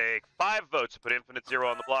 It's gonna take 5 votes to put Infinite Zero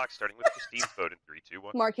on the block, starting with Christine's vote in 3, 2,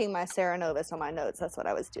 1. Marking my Serenovus on my notes. That's what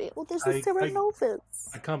I was doing. Well, this is Serenovus.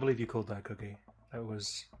 I can't believe you called that Cookie. That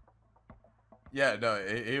was. Yeah, no,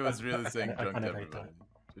 he was really saying I drunk kind of everybody. hate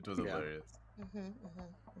that. It was hilarious.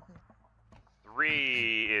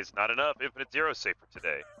 3 is not enough. Infinite Zero safe for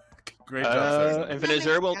today. Great job, sir. Infinite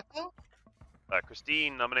Zero will.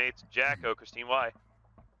 Christine nominates Jacko. Christine, why?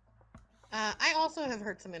 I also have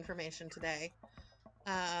heard some information today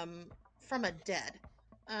from a dead.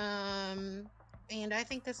 And I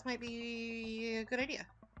think this might be a good idea.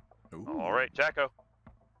 All right, Jacko.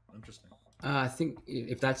 Interesting. I think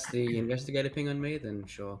if that's the investigator ping on me, then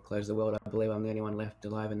sure, close the world. I believe I'm the only one left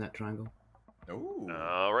alive in that triangle. Ooh.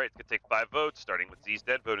 All right, it's gonna take 5 votes, starting with Z's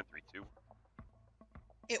dead vote in 3, 2.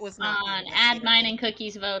 It was not add mine and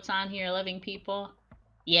Cookie's votes on here, living people.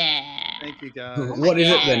 Yeah. Thank you, guys. What is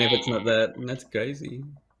it then if it's not that? That's crazy.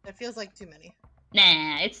 It feels like too many.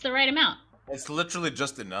 Nah, it's the right amount. It's literally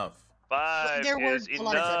just enough. 5 There were is a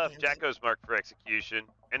lot of enough. dead hands. Jacko's marked for execution.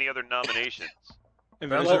 Any other nominations?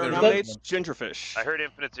 Infinite Zero nominates Gingerfish. I heard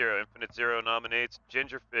Infinite Zero. Infinite Zero nominates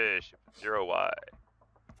Gingerfish. Infinite Zero, why?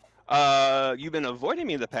 You've been avoiding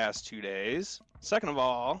me the past 2 days. Second of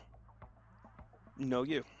all, no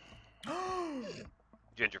you.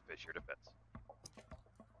 Gingerfish, your defense.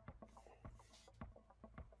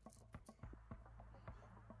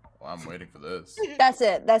 Well, I'm waiting for this. That's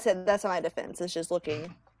it. That's it. That's my defense. It's just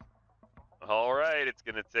looking. All right, it's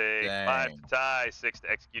going to take Dang. 5 to tie, 6 to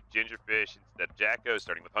execute Gingerfish instead of Jacko,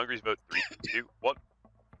 starting with Hungry's vote. 3, 2, 1.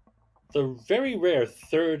 The very rare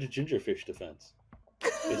third Gingerfish defense.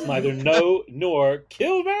 It's neither no nor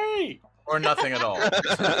kill me! Or nothing at all.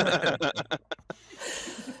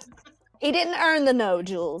 He didn't earn the no,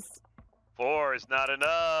 Jules. 4 is not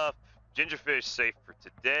enough. Gingerfish safe for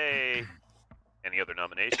today. Any other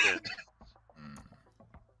nominations?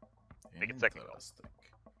 Make it second call.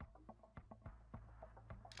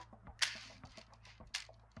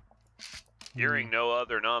 Hearing no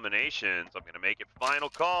other nominations, I'm going to make it final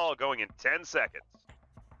call going in 10 seconds.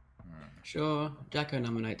 Sure. Jacko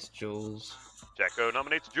nominates Jules. Jacko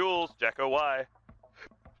nominates Jules. Jacko, why?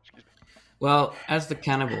 Well, as the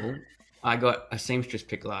cannibal, I got a seamstress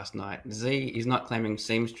pick last night. Z is not claiming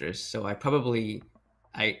seamstress, so I probably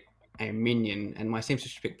ate a minion, and my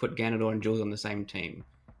seamstress pick put Ganondorf and Jules on the same team.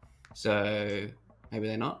 So maybe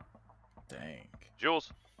they're not. Dang.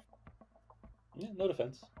 Jules. Yeah, no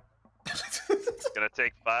defense. It's going to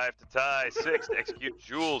take 5 to tie, 6 to execute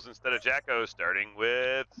Jules instead of Jacko, starting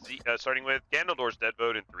with Ganondorf's dead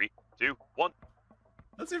vote in 3, 2, 1.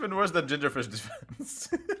 That's even worse than Gingerfish defense.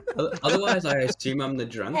 Otherwise, I assume I'm the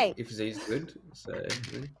drunk Hey. if Z's good. So,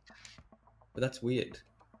 but that's weird.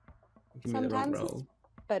 Give me the wrong Sometimes roll.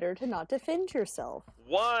 it's better to not defend yourself.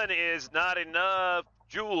 1 is not enough.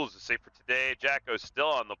 Jules is safe for today. Jacko's still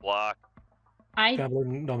on the block.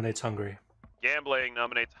 Gambling nominates Hungry. Gambling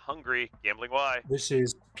nominates Hungry. Gambling, why? This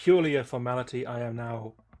is purely a formality. I am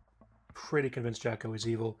now pretty convinced Jacko is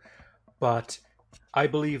evil, but I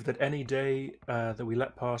believe that any day that we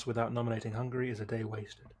let pass without nominating Hungry is a day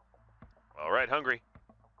wasted. All right, Hungry.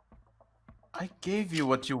 I gave you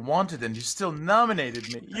what you wanted and you still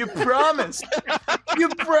nominated me. You promised. You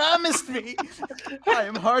promised me. I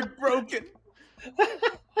am heartbroken.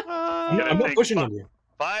 I'm not pushing on you.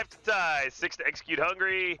 5 to tie, 6 to execute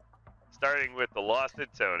Hungry, starting with the Lost and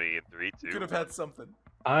Tony in 3, 2. Could have had something.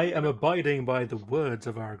 I am abiding by the words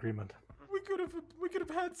of our agreement. We could have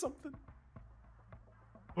had something.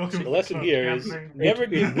 So the lesson here is never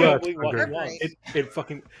give worked, gambling what Hungry. you want. It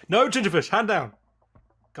fucking no Gingerfish, hand down.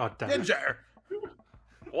 God damn it. Ginger.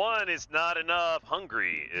 1 is not enough.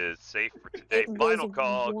 Hungry is safe for today. Final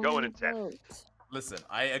call, going in 10. Listen,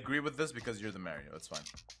 I agree with this because you're the Mario. It's fine.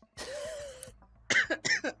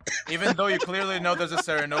 Even though you clearly know there's a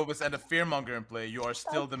Serenovus and a Fearmonger in play, you are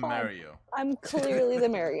still the fine. Mario. I'm clearly the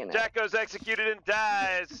marionette. Jacko's executed and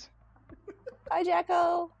dies. Bye,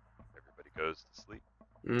 Jacko. Everybody goes to sleep.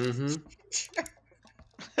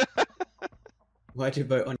 Why'd you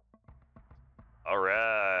vote on? All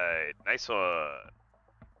right, nice one.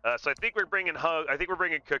 So I think we're bringing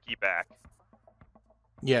Cookie back.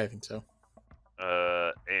 Yeah, I think so.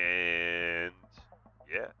 And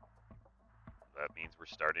yeah, that means we're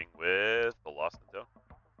starting with the Lost and Tone.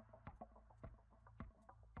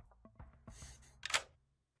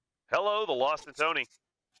 Hello, the Lost and Tony.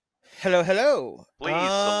 Hello, hello. Please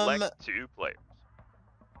select 2 players.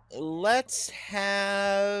 Let's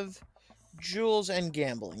have Jules and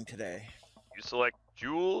Gambling today. You select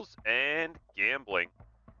Jules and Gambling.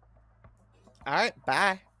 All right,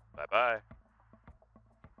 bye. Bye-bye.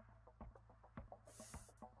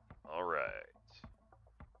 All right.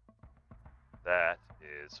 That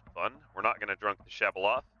is fun. We're not going to drunk the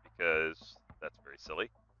Shabaloth because that's very silly.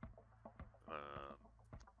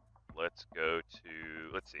 Let's go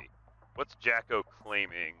to, let's see. What's Jacko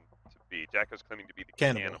claiming to be? Jacko's claiming to be the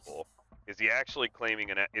cannibal. Is he actually claiming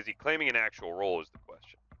an actual role is the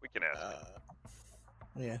question. We can ask him.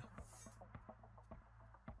 Yeah.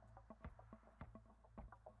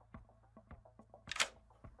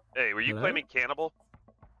 Hey, were you Hello? claiming cannibal?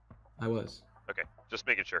 I was. Okay, just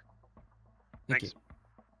making sure. Thank Thanks.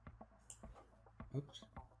 You. Oops.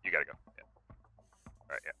 You gotta go. Yeah.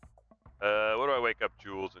 All right, yeah. What do I wake up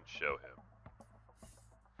Jules and show him?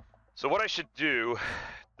 So what I should do,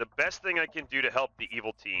 the best thing I can do to help the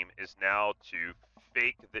evil team is now to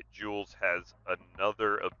fake that Jules has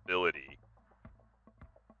another ability.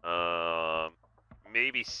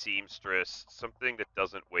 Maybe Seamstress, something that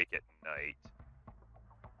doesn't wake at night.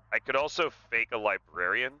 I could also fake a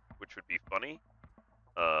librarian, which would be funny.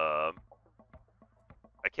 I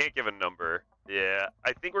can't give a number. Yeah,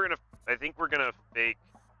 I think we're gonna fake.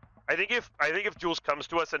 I think if Jules comes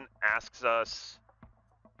to us and asks us,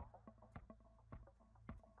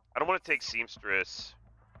 I don't want to take Seamstress.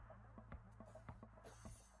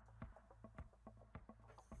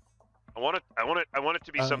 I want it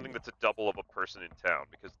to be something that's a double of a person in town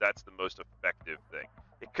because that's the most effective thing.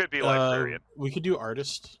 It could be librarian. We could do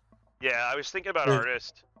artist. Yeah, I was thinking about Wait.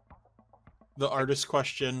 artist. The artist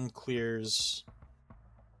question clears.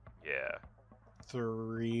 Yeah.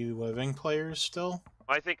 3 living players still.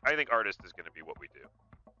 I think artist is going to be what we do.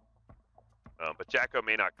 But Jacko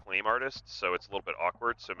may not claim artist, so it's a little bit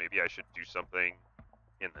awkward. So maybe I should do something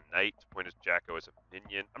in the night. Point is Jacko as a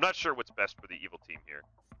minion. I'm not sure what's best for the evil team here.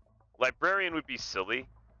 Librarian would be silly.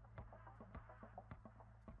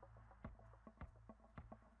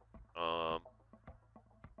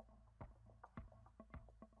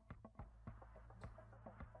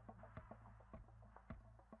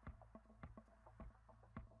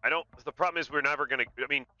 The problem is we're never going to, I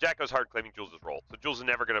mean, Jacko's hard claiming Jules' role. So Jules is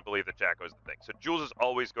never going to believe that Jacko is the thing. So Jules is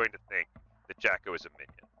always going to think that Jacko is a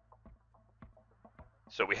minion.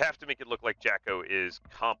 So we have to make it look like Jacko is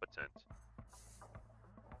competent.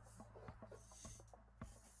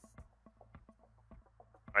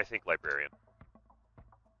 I think librarian.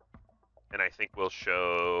 And I think we'll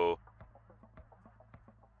show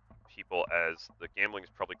people as the gambling is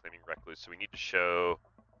probably claiming recluse, so we need to show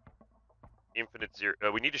infinite zero.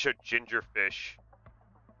 We need to show gingerfish.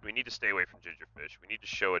 We need to stay away from gingerfish. We need to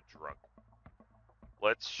show a drunk.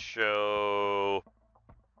 Let's show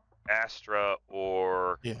Astra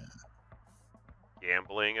or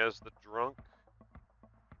gambling as the drunk.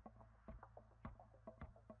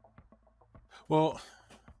 Well,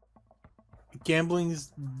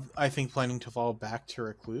 gambling's, I think, planning to fall back to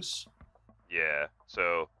recluse. Yeah,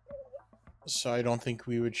 so I don't think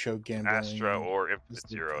we would show gambling. Astra or Infinite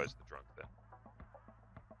Zero as the drunk then.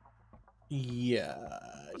 Yeah.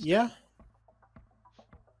 Yeah.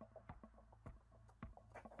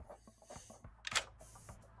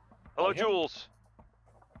 Hello, Jules.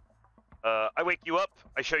 I wake you up.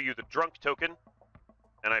 I show you the drunk token,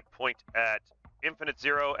 and I point at Infinite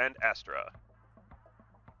Zero and Astra.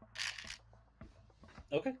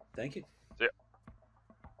 Okay, thank you. So,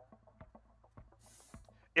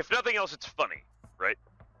 if nothing else, it's funny, right?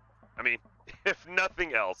 I mean, if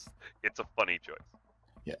nothing else, it's a funny choice.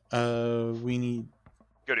 Yeah. We need.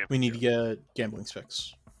 Go to we need to get gambling's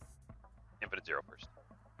fix. Infinite Zero first.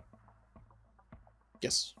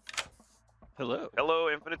 Yes. Hello. Hello,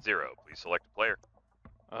 Infinite Zero. Please select a player.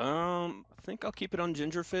 I think I'll keep it on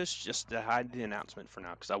Gingerfish just to hide the announcement for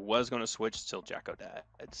now, because I was going to switch till Jacko died,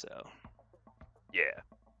 so. Yeah.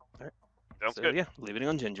 All right. Sounds so, good. Yeah, leave it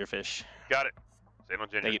on Gingerfish. Got it. Staying on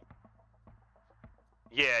Ginger. Thank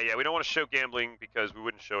you. Yeah, we don't want to show gambling because we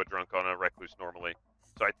wouldn't show a drunk on a recluse normally.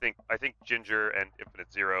 So I think Ginger and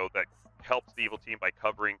Infinite Zero, that helps the evil team by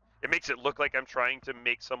covering. It makes it look like I'm trying to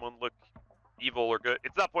make someone look evil or good.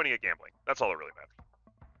 It's not pointing at gambling. That's all that really matters.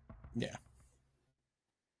 Yeah.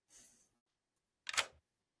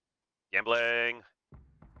 Gambling.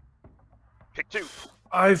 Pick 2.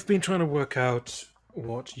 I've been trying to work out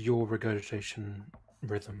what your regurgitation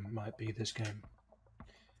rhythm might be this game.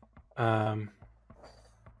 One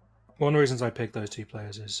of the reasons I picked those 2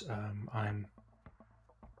 players is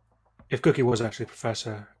if Cookie was actually a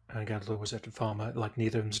professor and Gandalf was actually a farmer, like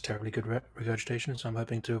neither of them's a terribly good regurgitation, so I'm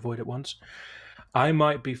hoping to avoid it once. I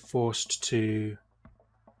might be forced to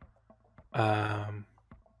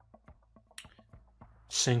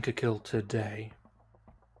sink a kill today.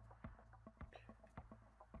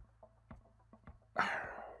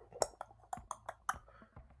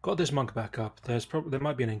 Got this monk back up. There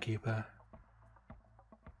might be an innkeeper.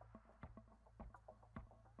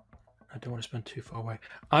 I don't want to spend too far away.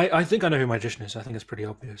 I think I know who Magician is. I think it's pretty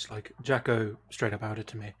obvious. Like, Jacko straight up outed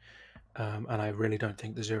to me. And I really don't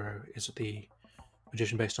think the Zero is the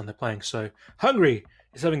Magician based on their playing. So, Hungry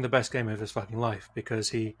is having the best game of his fucking life because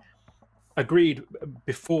he agreed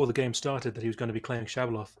before the game started that he was going to be claiming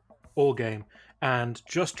Shabeloth all game and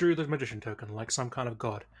just drew the Magician token like some kind of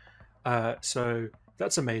god. So,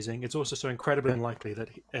 that's amazing. It's also so incredibly unlikely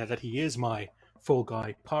that he is my full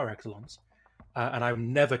guy par excellence. And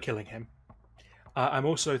I'm never killing him. I'm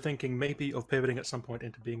also thinking maybe of pivoting at some point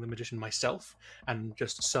into being the Magician myself and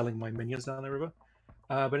just selling my minions down the river.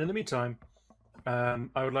 But in the meantime, I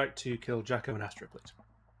would like to kill Jacko and Astra, please.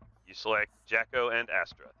 You select Jacko and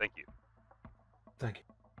Astra. Thank you. Thank you.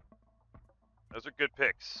 Those are good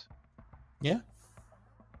picks. Yeah.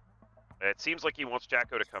 It seems like he wants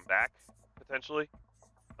Jacko to come back, potentially.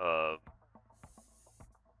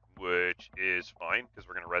 Which is fine, because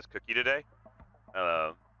we're going to res Cookie today.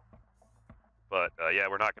 But yeah,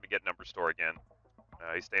 we're not going to get Number Store again.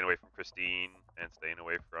 He's staying away from Christine and staying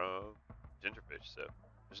away from Gingerfish. So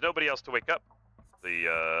there's nobody else to wake up.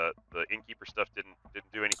 The innkeeper stuff didn't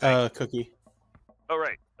do anything. Cookie. Oh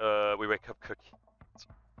right. We wake up Cookie.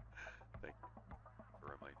 Thank you for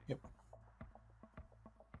reminding. Yep.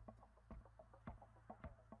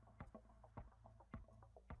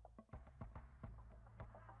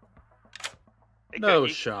 Hey, No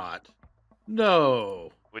Cookie. shot.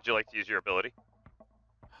 No. Would you like to use your ability?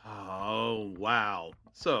 Oh, wow.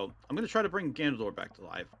 So, I'm going to try to bring Ganondorf back to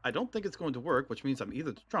life. I don't think it's going to work, which means I'm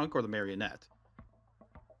either the drunk or the marionette.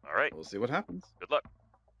 All right. We'll see what happens. Good luck.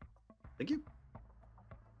 Thank you.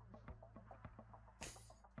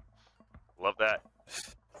 Love that.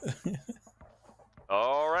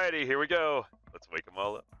 Alrighty, here we go. Let's wake them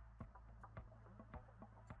all up.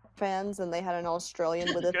 Fans, and they had an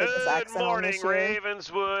Australian with a thick Good accent on morning, this year.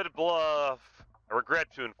 Ravenswood Bluff. I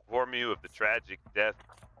regret to inform you of the tragic death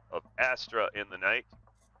of Astra in the night,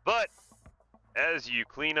 but as you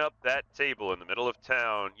clean up that table in the middle of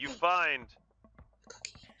town, you find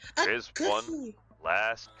there is one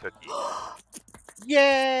last cookie.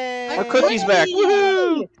 Yay! Our Cookie's back.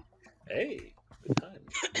 Woohoo! Hey, good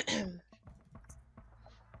time.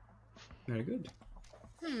 Very good.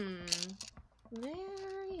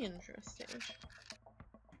 Very interesting.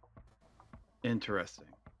 Interesting.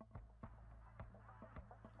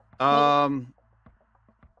 What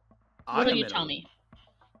will you tell me?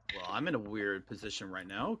 Well, I'm in a weird position right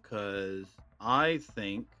now because I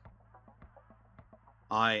think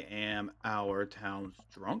I am our town's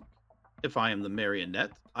drunk. If I am the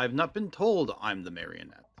marionette, I've not been told I'm the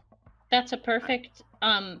marionette. That's a perfect.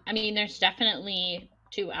 I mean, there's definitely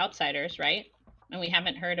 2 outsiders, right? And we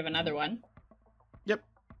haven't heard of another one. Yep.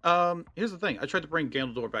 Here's the thing. I tried to bring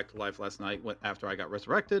Ganondorf back to life last night after I got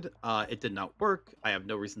resurrected. It did not work. I have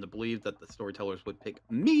no reason to believe that the storytellers would pick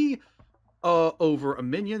me over a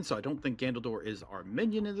minion, so I don't think Ganondorf is our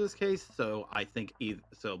minion in this case. So I think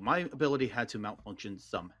so my ability had to malfunction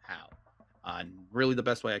somehow. And really the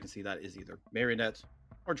best way I can see that is either marionette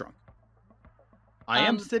or drunk. I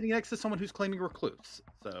am sitting next to someone who's claiming recluse.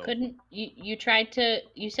 So Couldn't you tried to?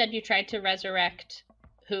 You said you tried to resurrect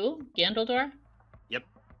who? Gandaldor? Yep.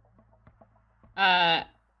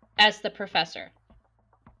 As the professor.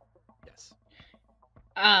 Yes.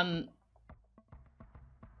 I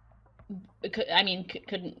mean,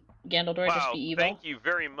 couldn't Gandaldor just be evil? Thank you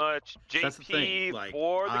very much, That's the thing, JP, like,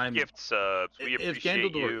 for the gift subs. We if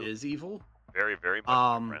appreciate Ganondorf you is evil, very, very much,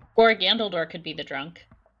 my friend. Or Gandaldor could be the drunk.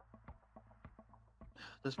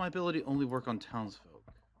 does my ability only work on townsfolk?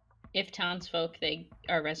 If townsfolk, they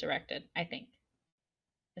are resurrected, I think.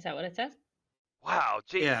 Is that what it says? Wow,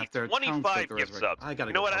 JP, Yeah, if there are towns 25 like the gift Resurrect- subs. I gotta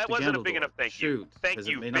You know go what? talk That to wasn't a big Gandalf. enough thank you. Shoot, Thank 'cause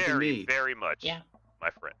it you may not be me. very, very much, Yeah. my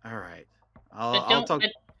friend. All right. But I'll don't. talk.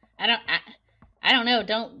 But I don't know.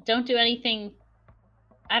 Don't do anything.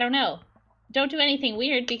 I don't know. Don't do anything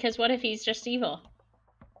weird because what if he's just evil?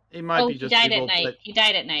 He might be he just died evil, at night. but He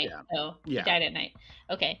died at night. Yeah. So Yeah. he died at night.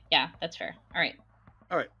 Okay, yeah, that's fair. All right.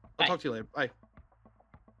 All right. I'll Bye. talk to you later. Bye.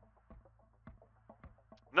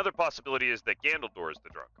 Another possibility is that Gandaldor is the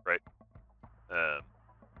drunk, right? And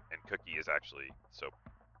Cookie is actually sober.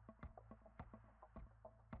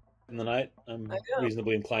 In the night, I'm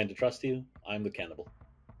reasonably inclined to trust you. I'm the cannibal.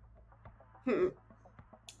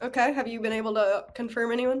 Okay, have you been able to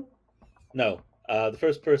confirm anyone? No. The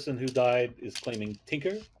first person who died is claiming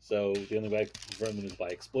Tinker, so the only way I can confirm them is by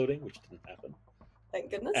exploding, which didn't happen.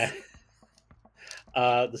 Thank goodness.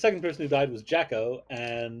 The second person who died was Jacko,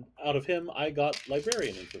 and out of him I got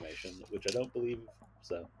librarian information, which I don't believe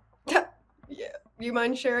so. Yeah, you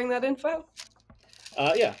mind sharing that info?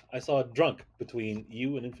 Yeah, I saw a drunk between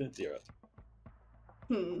you and Infinite Zero.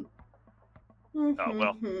 Oh,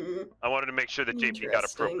 well, I wanted to make sure that JP got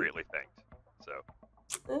Interesting. appropriately thanked. So,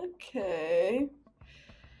 Okay.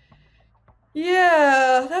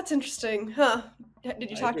 Yeah, that's interesting, huh?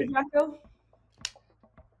 Did you I talk to agree. Jacko?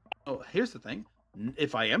 Oh, here's the thing.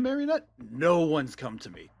 If I am marionette, no one's come to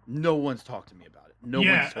me. No one's talked to me about it. No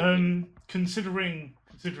one's told me. Considering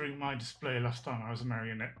my display last time, I was a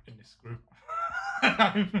marionette in this group.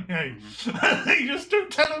 Hey, just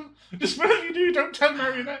don't tell him. Just whatever you do, don't tell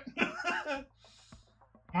marionette.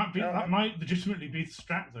 That might legitimately be the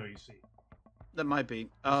strat, though. You see. That might be.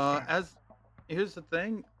 Here's the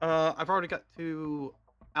thing. I've already got 2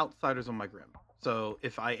 outsiders on my grim. So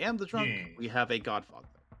if I am the drunk, we have a godfather.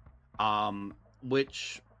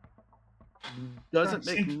 Which doesn't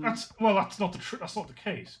That's not the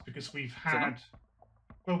case because we've had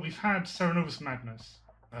Serenovus Madness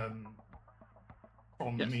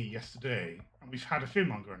from me yesterday, and we've had a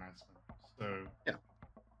Fearmonger announcement. So yeah,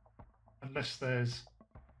 unless there's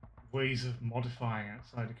ways of modifying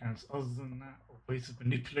outside accounts other than that, or ways of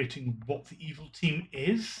manipulating what the evil team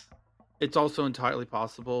is. It's also entirely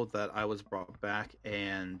possible that I was brought back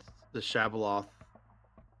and the Shabaloth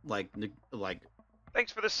like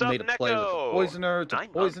thanks for the sub, made a play with the Neko. poisoner to 9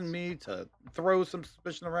 poison months. me, to throw some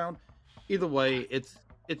suspicion around. Either way,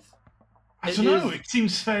 I don't know. It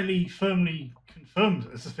seems fairly firmly confirmed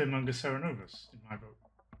as a Fearmonger Serenovus in my book.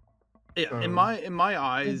 Yeah, So- in my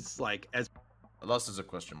eyes, like as Lost is a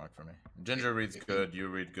question mark for me. Ginger reads good, you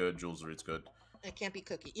read good, Jules reads good. It can't be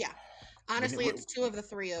Cookie. Yeah. Honestly, it's 2 of the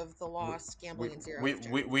 3 of the Lost, Gambling, and Zero.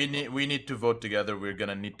 We need to vote together. We're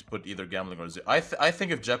gonna need to put either Gambling or Zero. I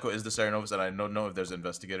think if Jacko is the Serenovus, and I don't know if there's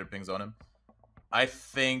investigator pings on him, I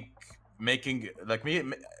think making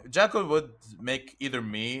Jacko would make either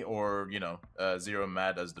me or Zero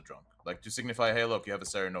mad as the drunk, like to signify, hey, look, you have a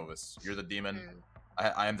Serenovus. You're the demon.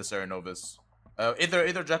 I am the Serenovus.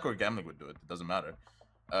 Either Jacko or Gambling would do it. It doesn't matter.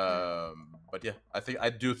 But yeah, I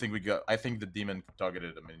do think I think the demon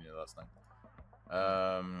targeted a minion last night.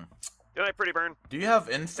 Good night, Pretty Burn. Do you have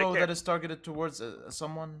info Take care. that is targeted towards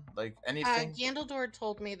someone? Like anything? Gandaldor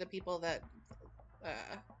told me the people that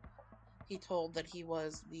he told that he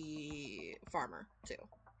was the farmer too.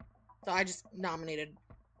 So I just nominated.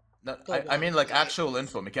 No, I mean like actual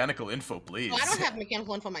info, mechanical info, please. Oh, I don't have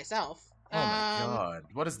mechanical info myself. Oh my god,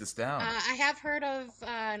 what is this down? I have heard of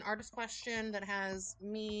an artist question that has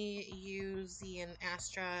me, you, Z, and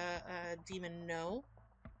Astra, Demon No.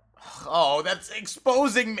 Oh, that's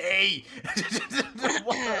exposing me!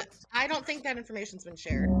 I don't think that information's been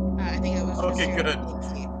shared. I think it was just Okay, shared good.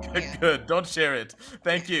 with Good, yeah. good. Don't share it.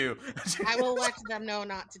 Thank you. I will let them know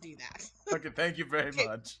not to do that. Okay, thank you very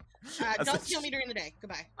much. Don't steal me during the day.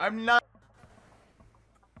 Goodbye. I'm not.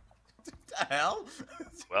 What the hell?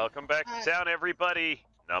 Welcome back to town, everybody.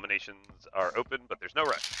 Nominations are open, but there's no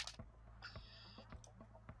rush.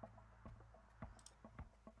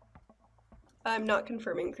 I'm not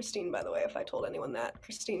confirming Christine, by the way, if I told anyone that.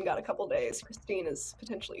 Christine got a couple days. Christine is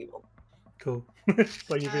potentially evil. Cool.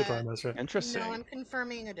 Thank you for your time, Ezra. Interesting. No, I'm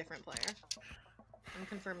confirming a different player. I'm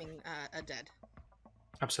confirming a dead.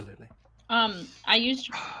 Absolutely. I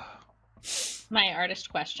used my artist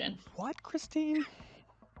question. What, Christine?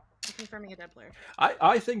 I'm confirming a dead player.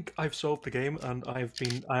 I think I've solved the game, and I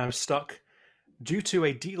am stuck due to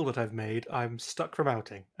a deal that I've made. I'm stuck from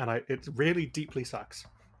outing, and it really deeply sucks.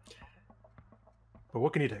 But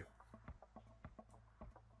what can you do?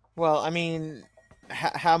 Well, I mean,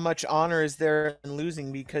 how much honor is there in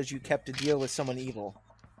losing because you kept a deal with someone evil?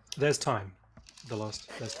 There's time.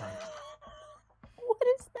 There's time. What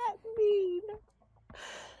does that mean?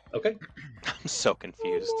 Okay. I'm so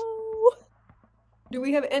confused. Oh, Do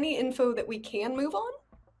we have any info that we can move on?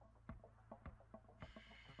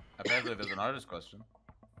 Apparently, there's an artist question.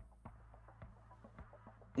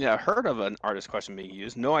 Yeah, I heard of an artist question being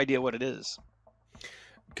used. No idea what it is.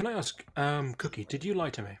 Can I ask, Cookie, did you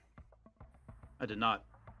lie to me? I did not.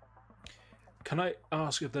 Can I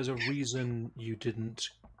ask if there's a reason you didn't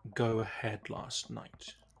go ahead last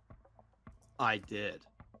night? I did.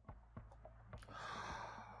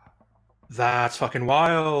 That's fucking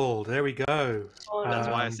wild. There we go. Oh, That's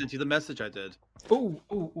why I sent you the message I did. Ooh,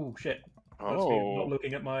 shit. That's me not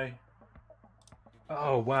looking at my...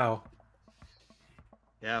 Oh, wow.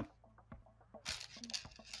 Yeah.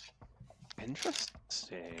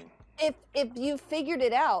 Interesting. If you figured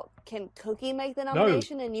it out, can Cookie make the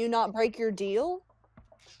nomination and you not break your deal?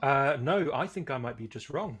 No, I think I might be just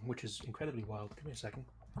wrong, which is incredibly wild. Give me a second.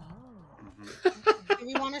 Do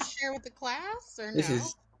we want to share with the class or no? This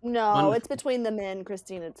is No, wonderful. it's between the men,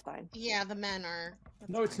 Christine. It's fine. Yeah, the men are.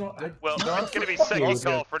 No, it's not. Well, Don't it's going to be for- second also-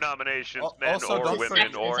 call for nominations, men also or don't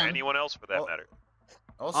women for- or anyone else for that Oh. matter.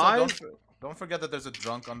 Also, don't forget that there's a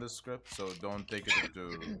drunk on this script, so don't take it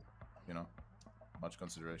into, much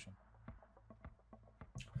consideration.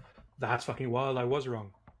 That's fucking wild. I was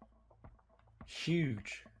wrong.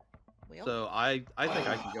 Huge. So I think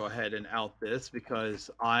I can go ahead and out this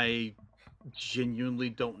because I genuinely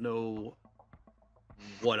don't know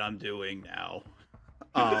what I'm doing now.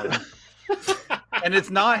 And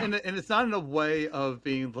it's not in a way of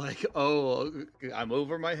being like, oh, I'm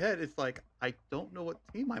over my head. It's like I don't know what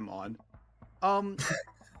team I'm on.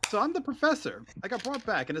 So I'm the professor. I got brought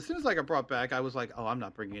back, and as soon as I got brought back, I was like, oh, I'm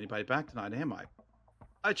not bringing anybody back tonight, am I?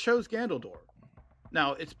 I chose Gandaldor.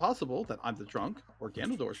 Now, it's possible that I'm the drunk, or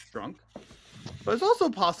Gandaldor's drunk, but it's also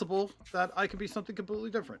possible that I could be something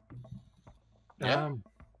completely different. You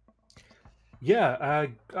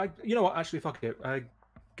know what? Actually, fuck it.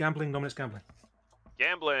 Gambling nominates gambling.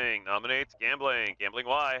 Gambling nominates gambling. Gambling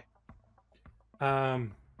why?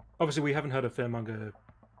 Obviously, we haven't heard a Fearmonger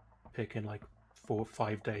pick in like 4 or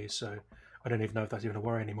 5 days, so I don't even know if that's even a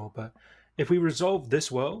worry anymore. But if we resolve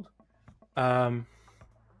this world,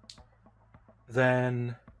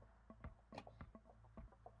 then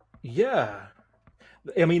yeah,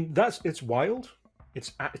 I mean it's wild.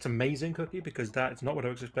 It's amazing, Cookie, because that's not what I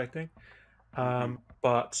was expecting.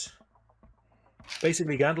 But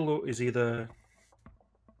basically, Gandalf is either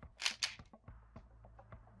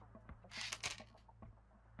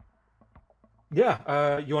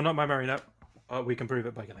you're not my marionette. We can prove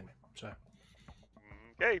it by killing me. So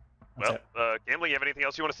Okay. That's Well, Gambling, you have anything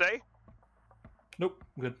else you want to say? nope,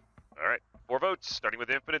 good. All right. 4 votes, starting with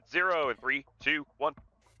Infinite 0 in 3, 2, 1.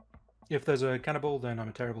 If there's a cannibal, then I'm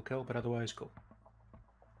a terrible kill, but otherwise, cool.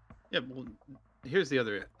 Yeah, well, here's the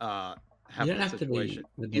other half You don't of the have to be situation.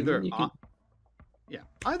 with Either them. You can...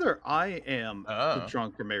 either I am the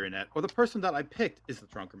drunk or marionette, or the person that I picked is the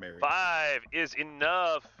drunk or marionette. 5 is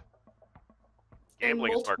enough.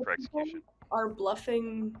 Gambling is marked for execution. Are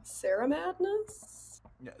bluffing Sarah Madness?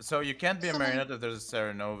 Yeah, so you can't be a marionette if there's a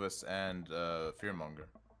Sarah Novus and Fearmonger.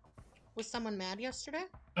 Was someone mad yesterday?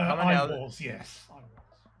 How many I other- was, yes. I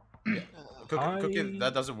was. Cookie,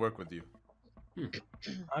 that doesn't work with you.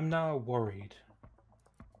 I'm now worried.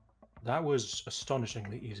 That was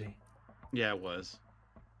astonishingly easy. Yeah, it was.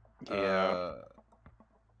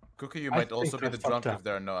 Cookie, you I might also think be I the fucked drunk up. if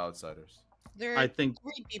there are no outsiders. There are I think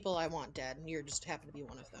 3 people I want dead, and you just happen to be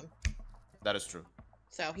one of them. That is true.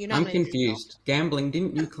 So you I'm nominated yourself. confused. Gambling,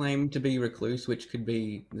 didn't you claim to be Recluse, which could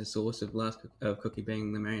be the source of Cookie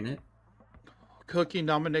being the marionette? Cookie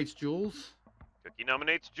nominates Jules. Cookie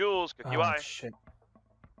nominates Jules. Cookie Oh, why? shit.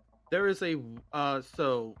 There is a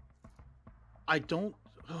so I don't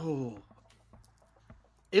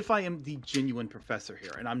if I am the genuine professor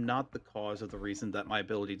here and I'm not the cause of the reason that my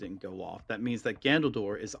ability didn't go off, that means that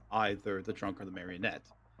Gandaldor is either the drunk or the marionette.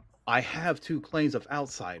 I have 2 claims of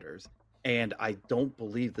outsiders, and I don't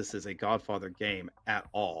believe this is a Godfather game at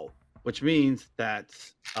all, which means that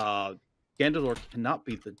Gandaldor cannot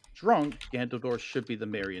be the drunk. Gandaldor should be the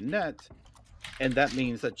marionette, and that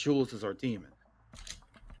means that Jules is our demon.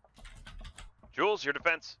 Jules, your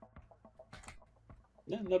defense.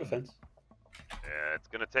 Yeah, no defense. It's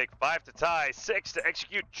going to take 5 to tie, 6 to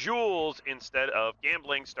execute Jules instead of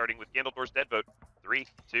Gambling, starting with Gandaldor's dead vote. 3,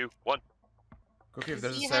 2, 1. Cookie, if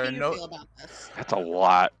there's a See, how Sarah do you Novus... feel about this? That's a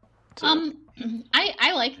lot.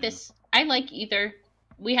 I like this. I like either.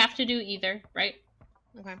 We have to do either, right?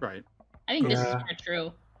 Okay. Right. I think this is Yeah. more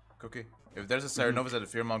true. Cookie, if there's a Sarah Novus and a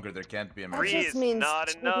Fearmonger, there can't be a That Three marionette. just is means not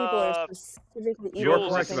 2 people are enough. specifically You're evil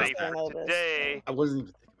Jules is correct against about safer Sarah Novus. today. I wasn't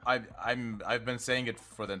even thinking I've been saying it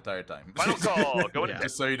for the entire time. Final call. Go Yeah. to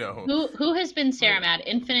Just so you know. Who has been Sarah Mad?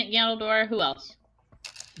 Infinite Gandaldor. Who else?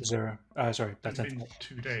 0. Sorry, that's It's it. been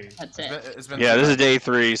 2 days. That's it. It's been Yeah, this is day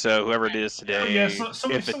 3, so whoever it is today, Yeah,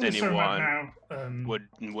 so if it's anyone, now,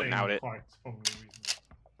 wouldn't out it. Quite, probably reasonable.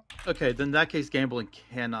 Okay, then in that case, gambling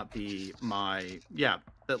cannot be my. Yeah,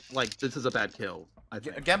 like this is a bad kill. I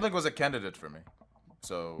think. Gambling was a candidate for me,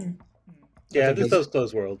 so. Yeah, this those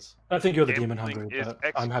close worlds. I think you're the Gambling demon hungry, is but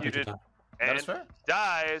I'm happy to executed die. That is and fair.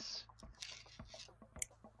 dies.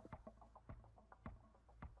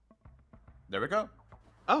 There we go.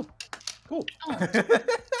 Oh, cool.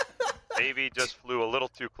 Davey just flew a little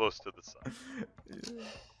too close to the sun.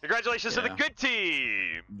 Congratulations to the Yeah. good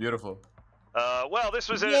team. Beautiful. Well, this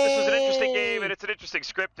was an interesting game, and it's an interesting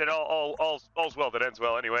script, and all's well that ends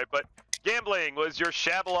well anyway. But gambling was your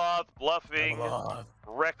Shabalov, bluffing,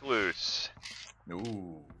 recluse.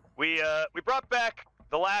 Ooh. We brought back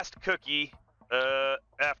the last cookie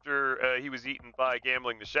after he was eaten by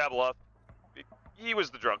gambling the Shabalov. He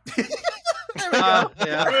was the drunk.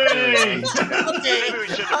 Yeah. Maybe we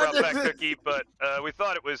shouldn't have brought back Cookie, but we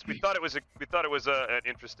thought it was an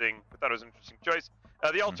interesting choice.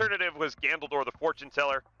 The alternative was Gandaldor, the fortune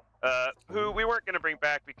teller, who we weren't going to bring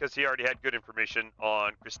back because he already had good information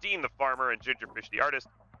on Christine, the farmer, and Gingerfish, the artist.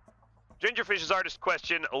 Gingerfish's artist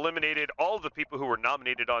question eliminated all of the people who were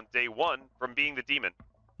nominated on day 1 from being the demon,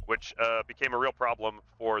 which became a real problem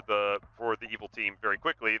for the evil team very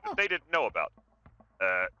quickly that they didn't know about.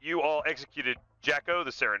 You all executed Jacko, the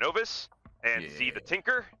Ceranovis, and Z, the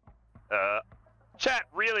Tinker. Chat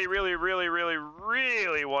really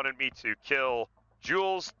wanted me to kill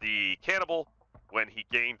Jules, the Cannibal, when he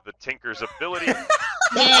gained the Tinker's ability.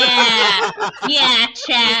 Yeah,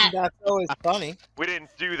 chat. That's always funny. We didn't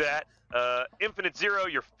do that. Infinite Zero,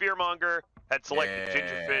 your Fearmonger, had selected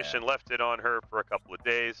Gingerfish and left it on her for a couple of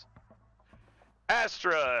days.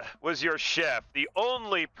 Astra was your chef, the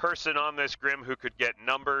only person on this Grim who could get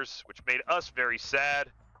numbers, which made us very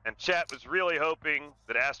sad. And chat was really hoping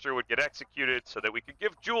that Astra would get executed so that we could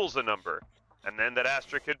give Jules a number. And then that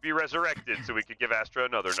Astra could be resurrected so we could give Astra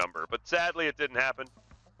another number. But sadly, it didn't happen.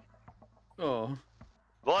 Oh.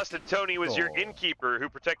 Lost and Tony was your innkeeper who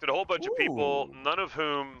protected a whole bunch of people, none of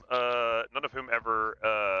whom ever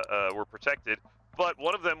were protected. But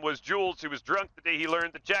one of them was Jules, who was drunk the day he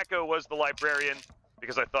learned that Jacko was the librarian,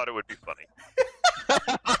 because I thought it would be funny.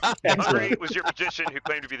 Hungry was your magician who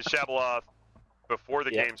claimed to be the Shabalov before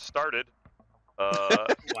the game started.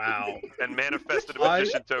 Wow. And manifested a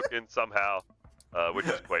magician token somehow, which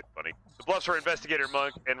is quite funny. The Bluffs were Investigator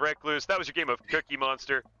Monk and Recluse. That was your game of Cookie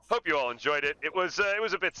Monster. Hope you all enjoyed it. It was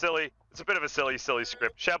a bit silly. It's a bit of a silly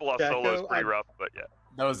script. Shabalov solo is pretty rough, but yeah.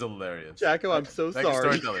 That was hilarious. Jacko, I'm so Thank you,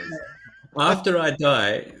 sorry. storytellers. After I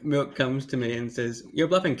die, Milk comes to me and says, "You're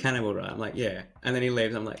bluffing cannibal, right?" I'm like, "Yeah." And then he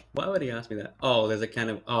leaves. I'm like, "Why would he ask me that?" "Oh, there's a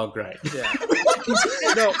cannibal." "Oh, great." Yeah.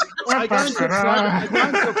 No, I got into a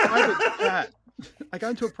private chat. I got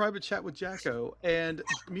into a private chat with Jacko, and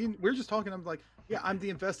we're just talking. I'm like, "Yeah, I'm the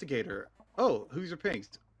investigator." "Oh, who's your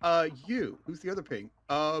pinks?" You. Who's the other pink?"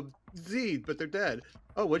 Z, but they're dead."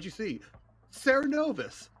 "Oh, what'd you see?"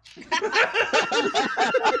 "Ceranovis."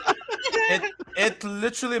 It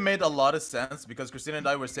literally made a lot of sense because Christina and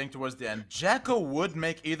I were saying towards the end, Jacko would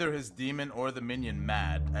make either his demon or the minion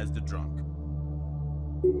mad as the drunk.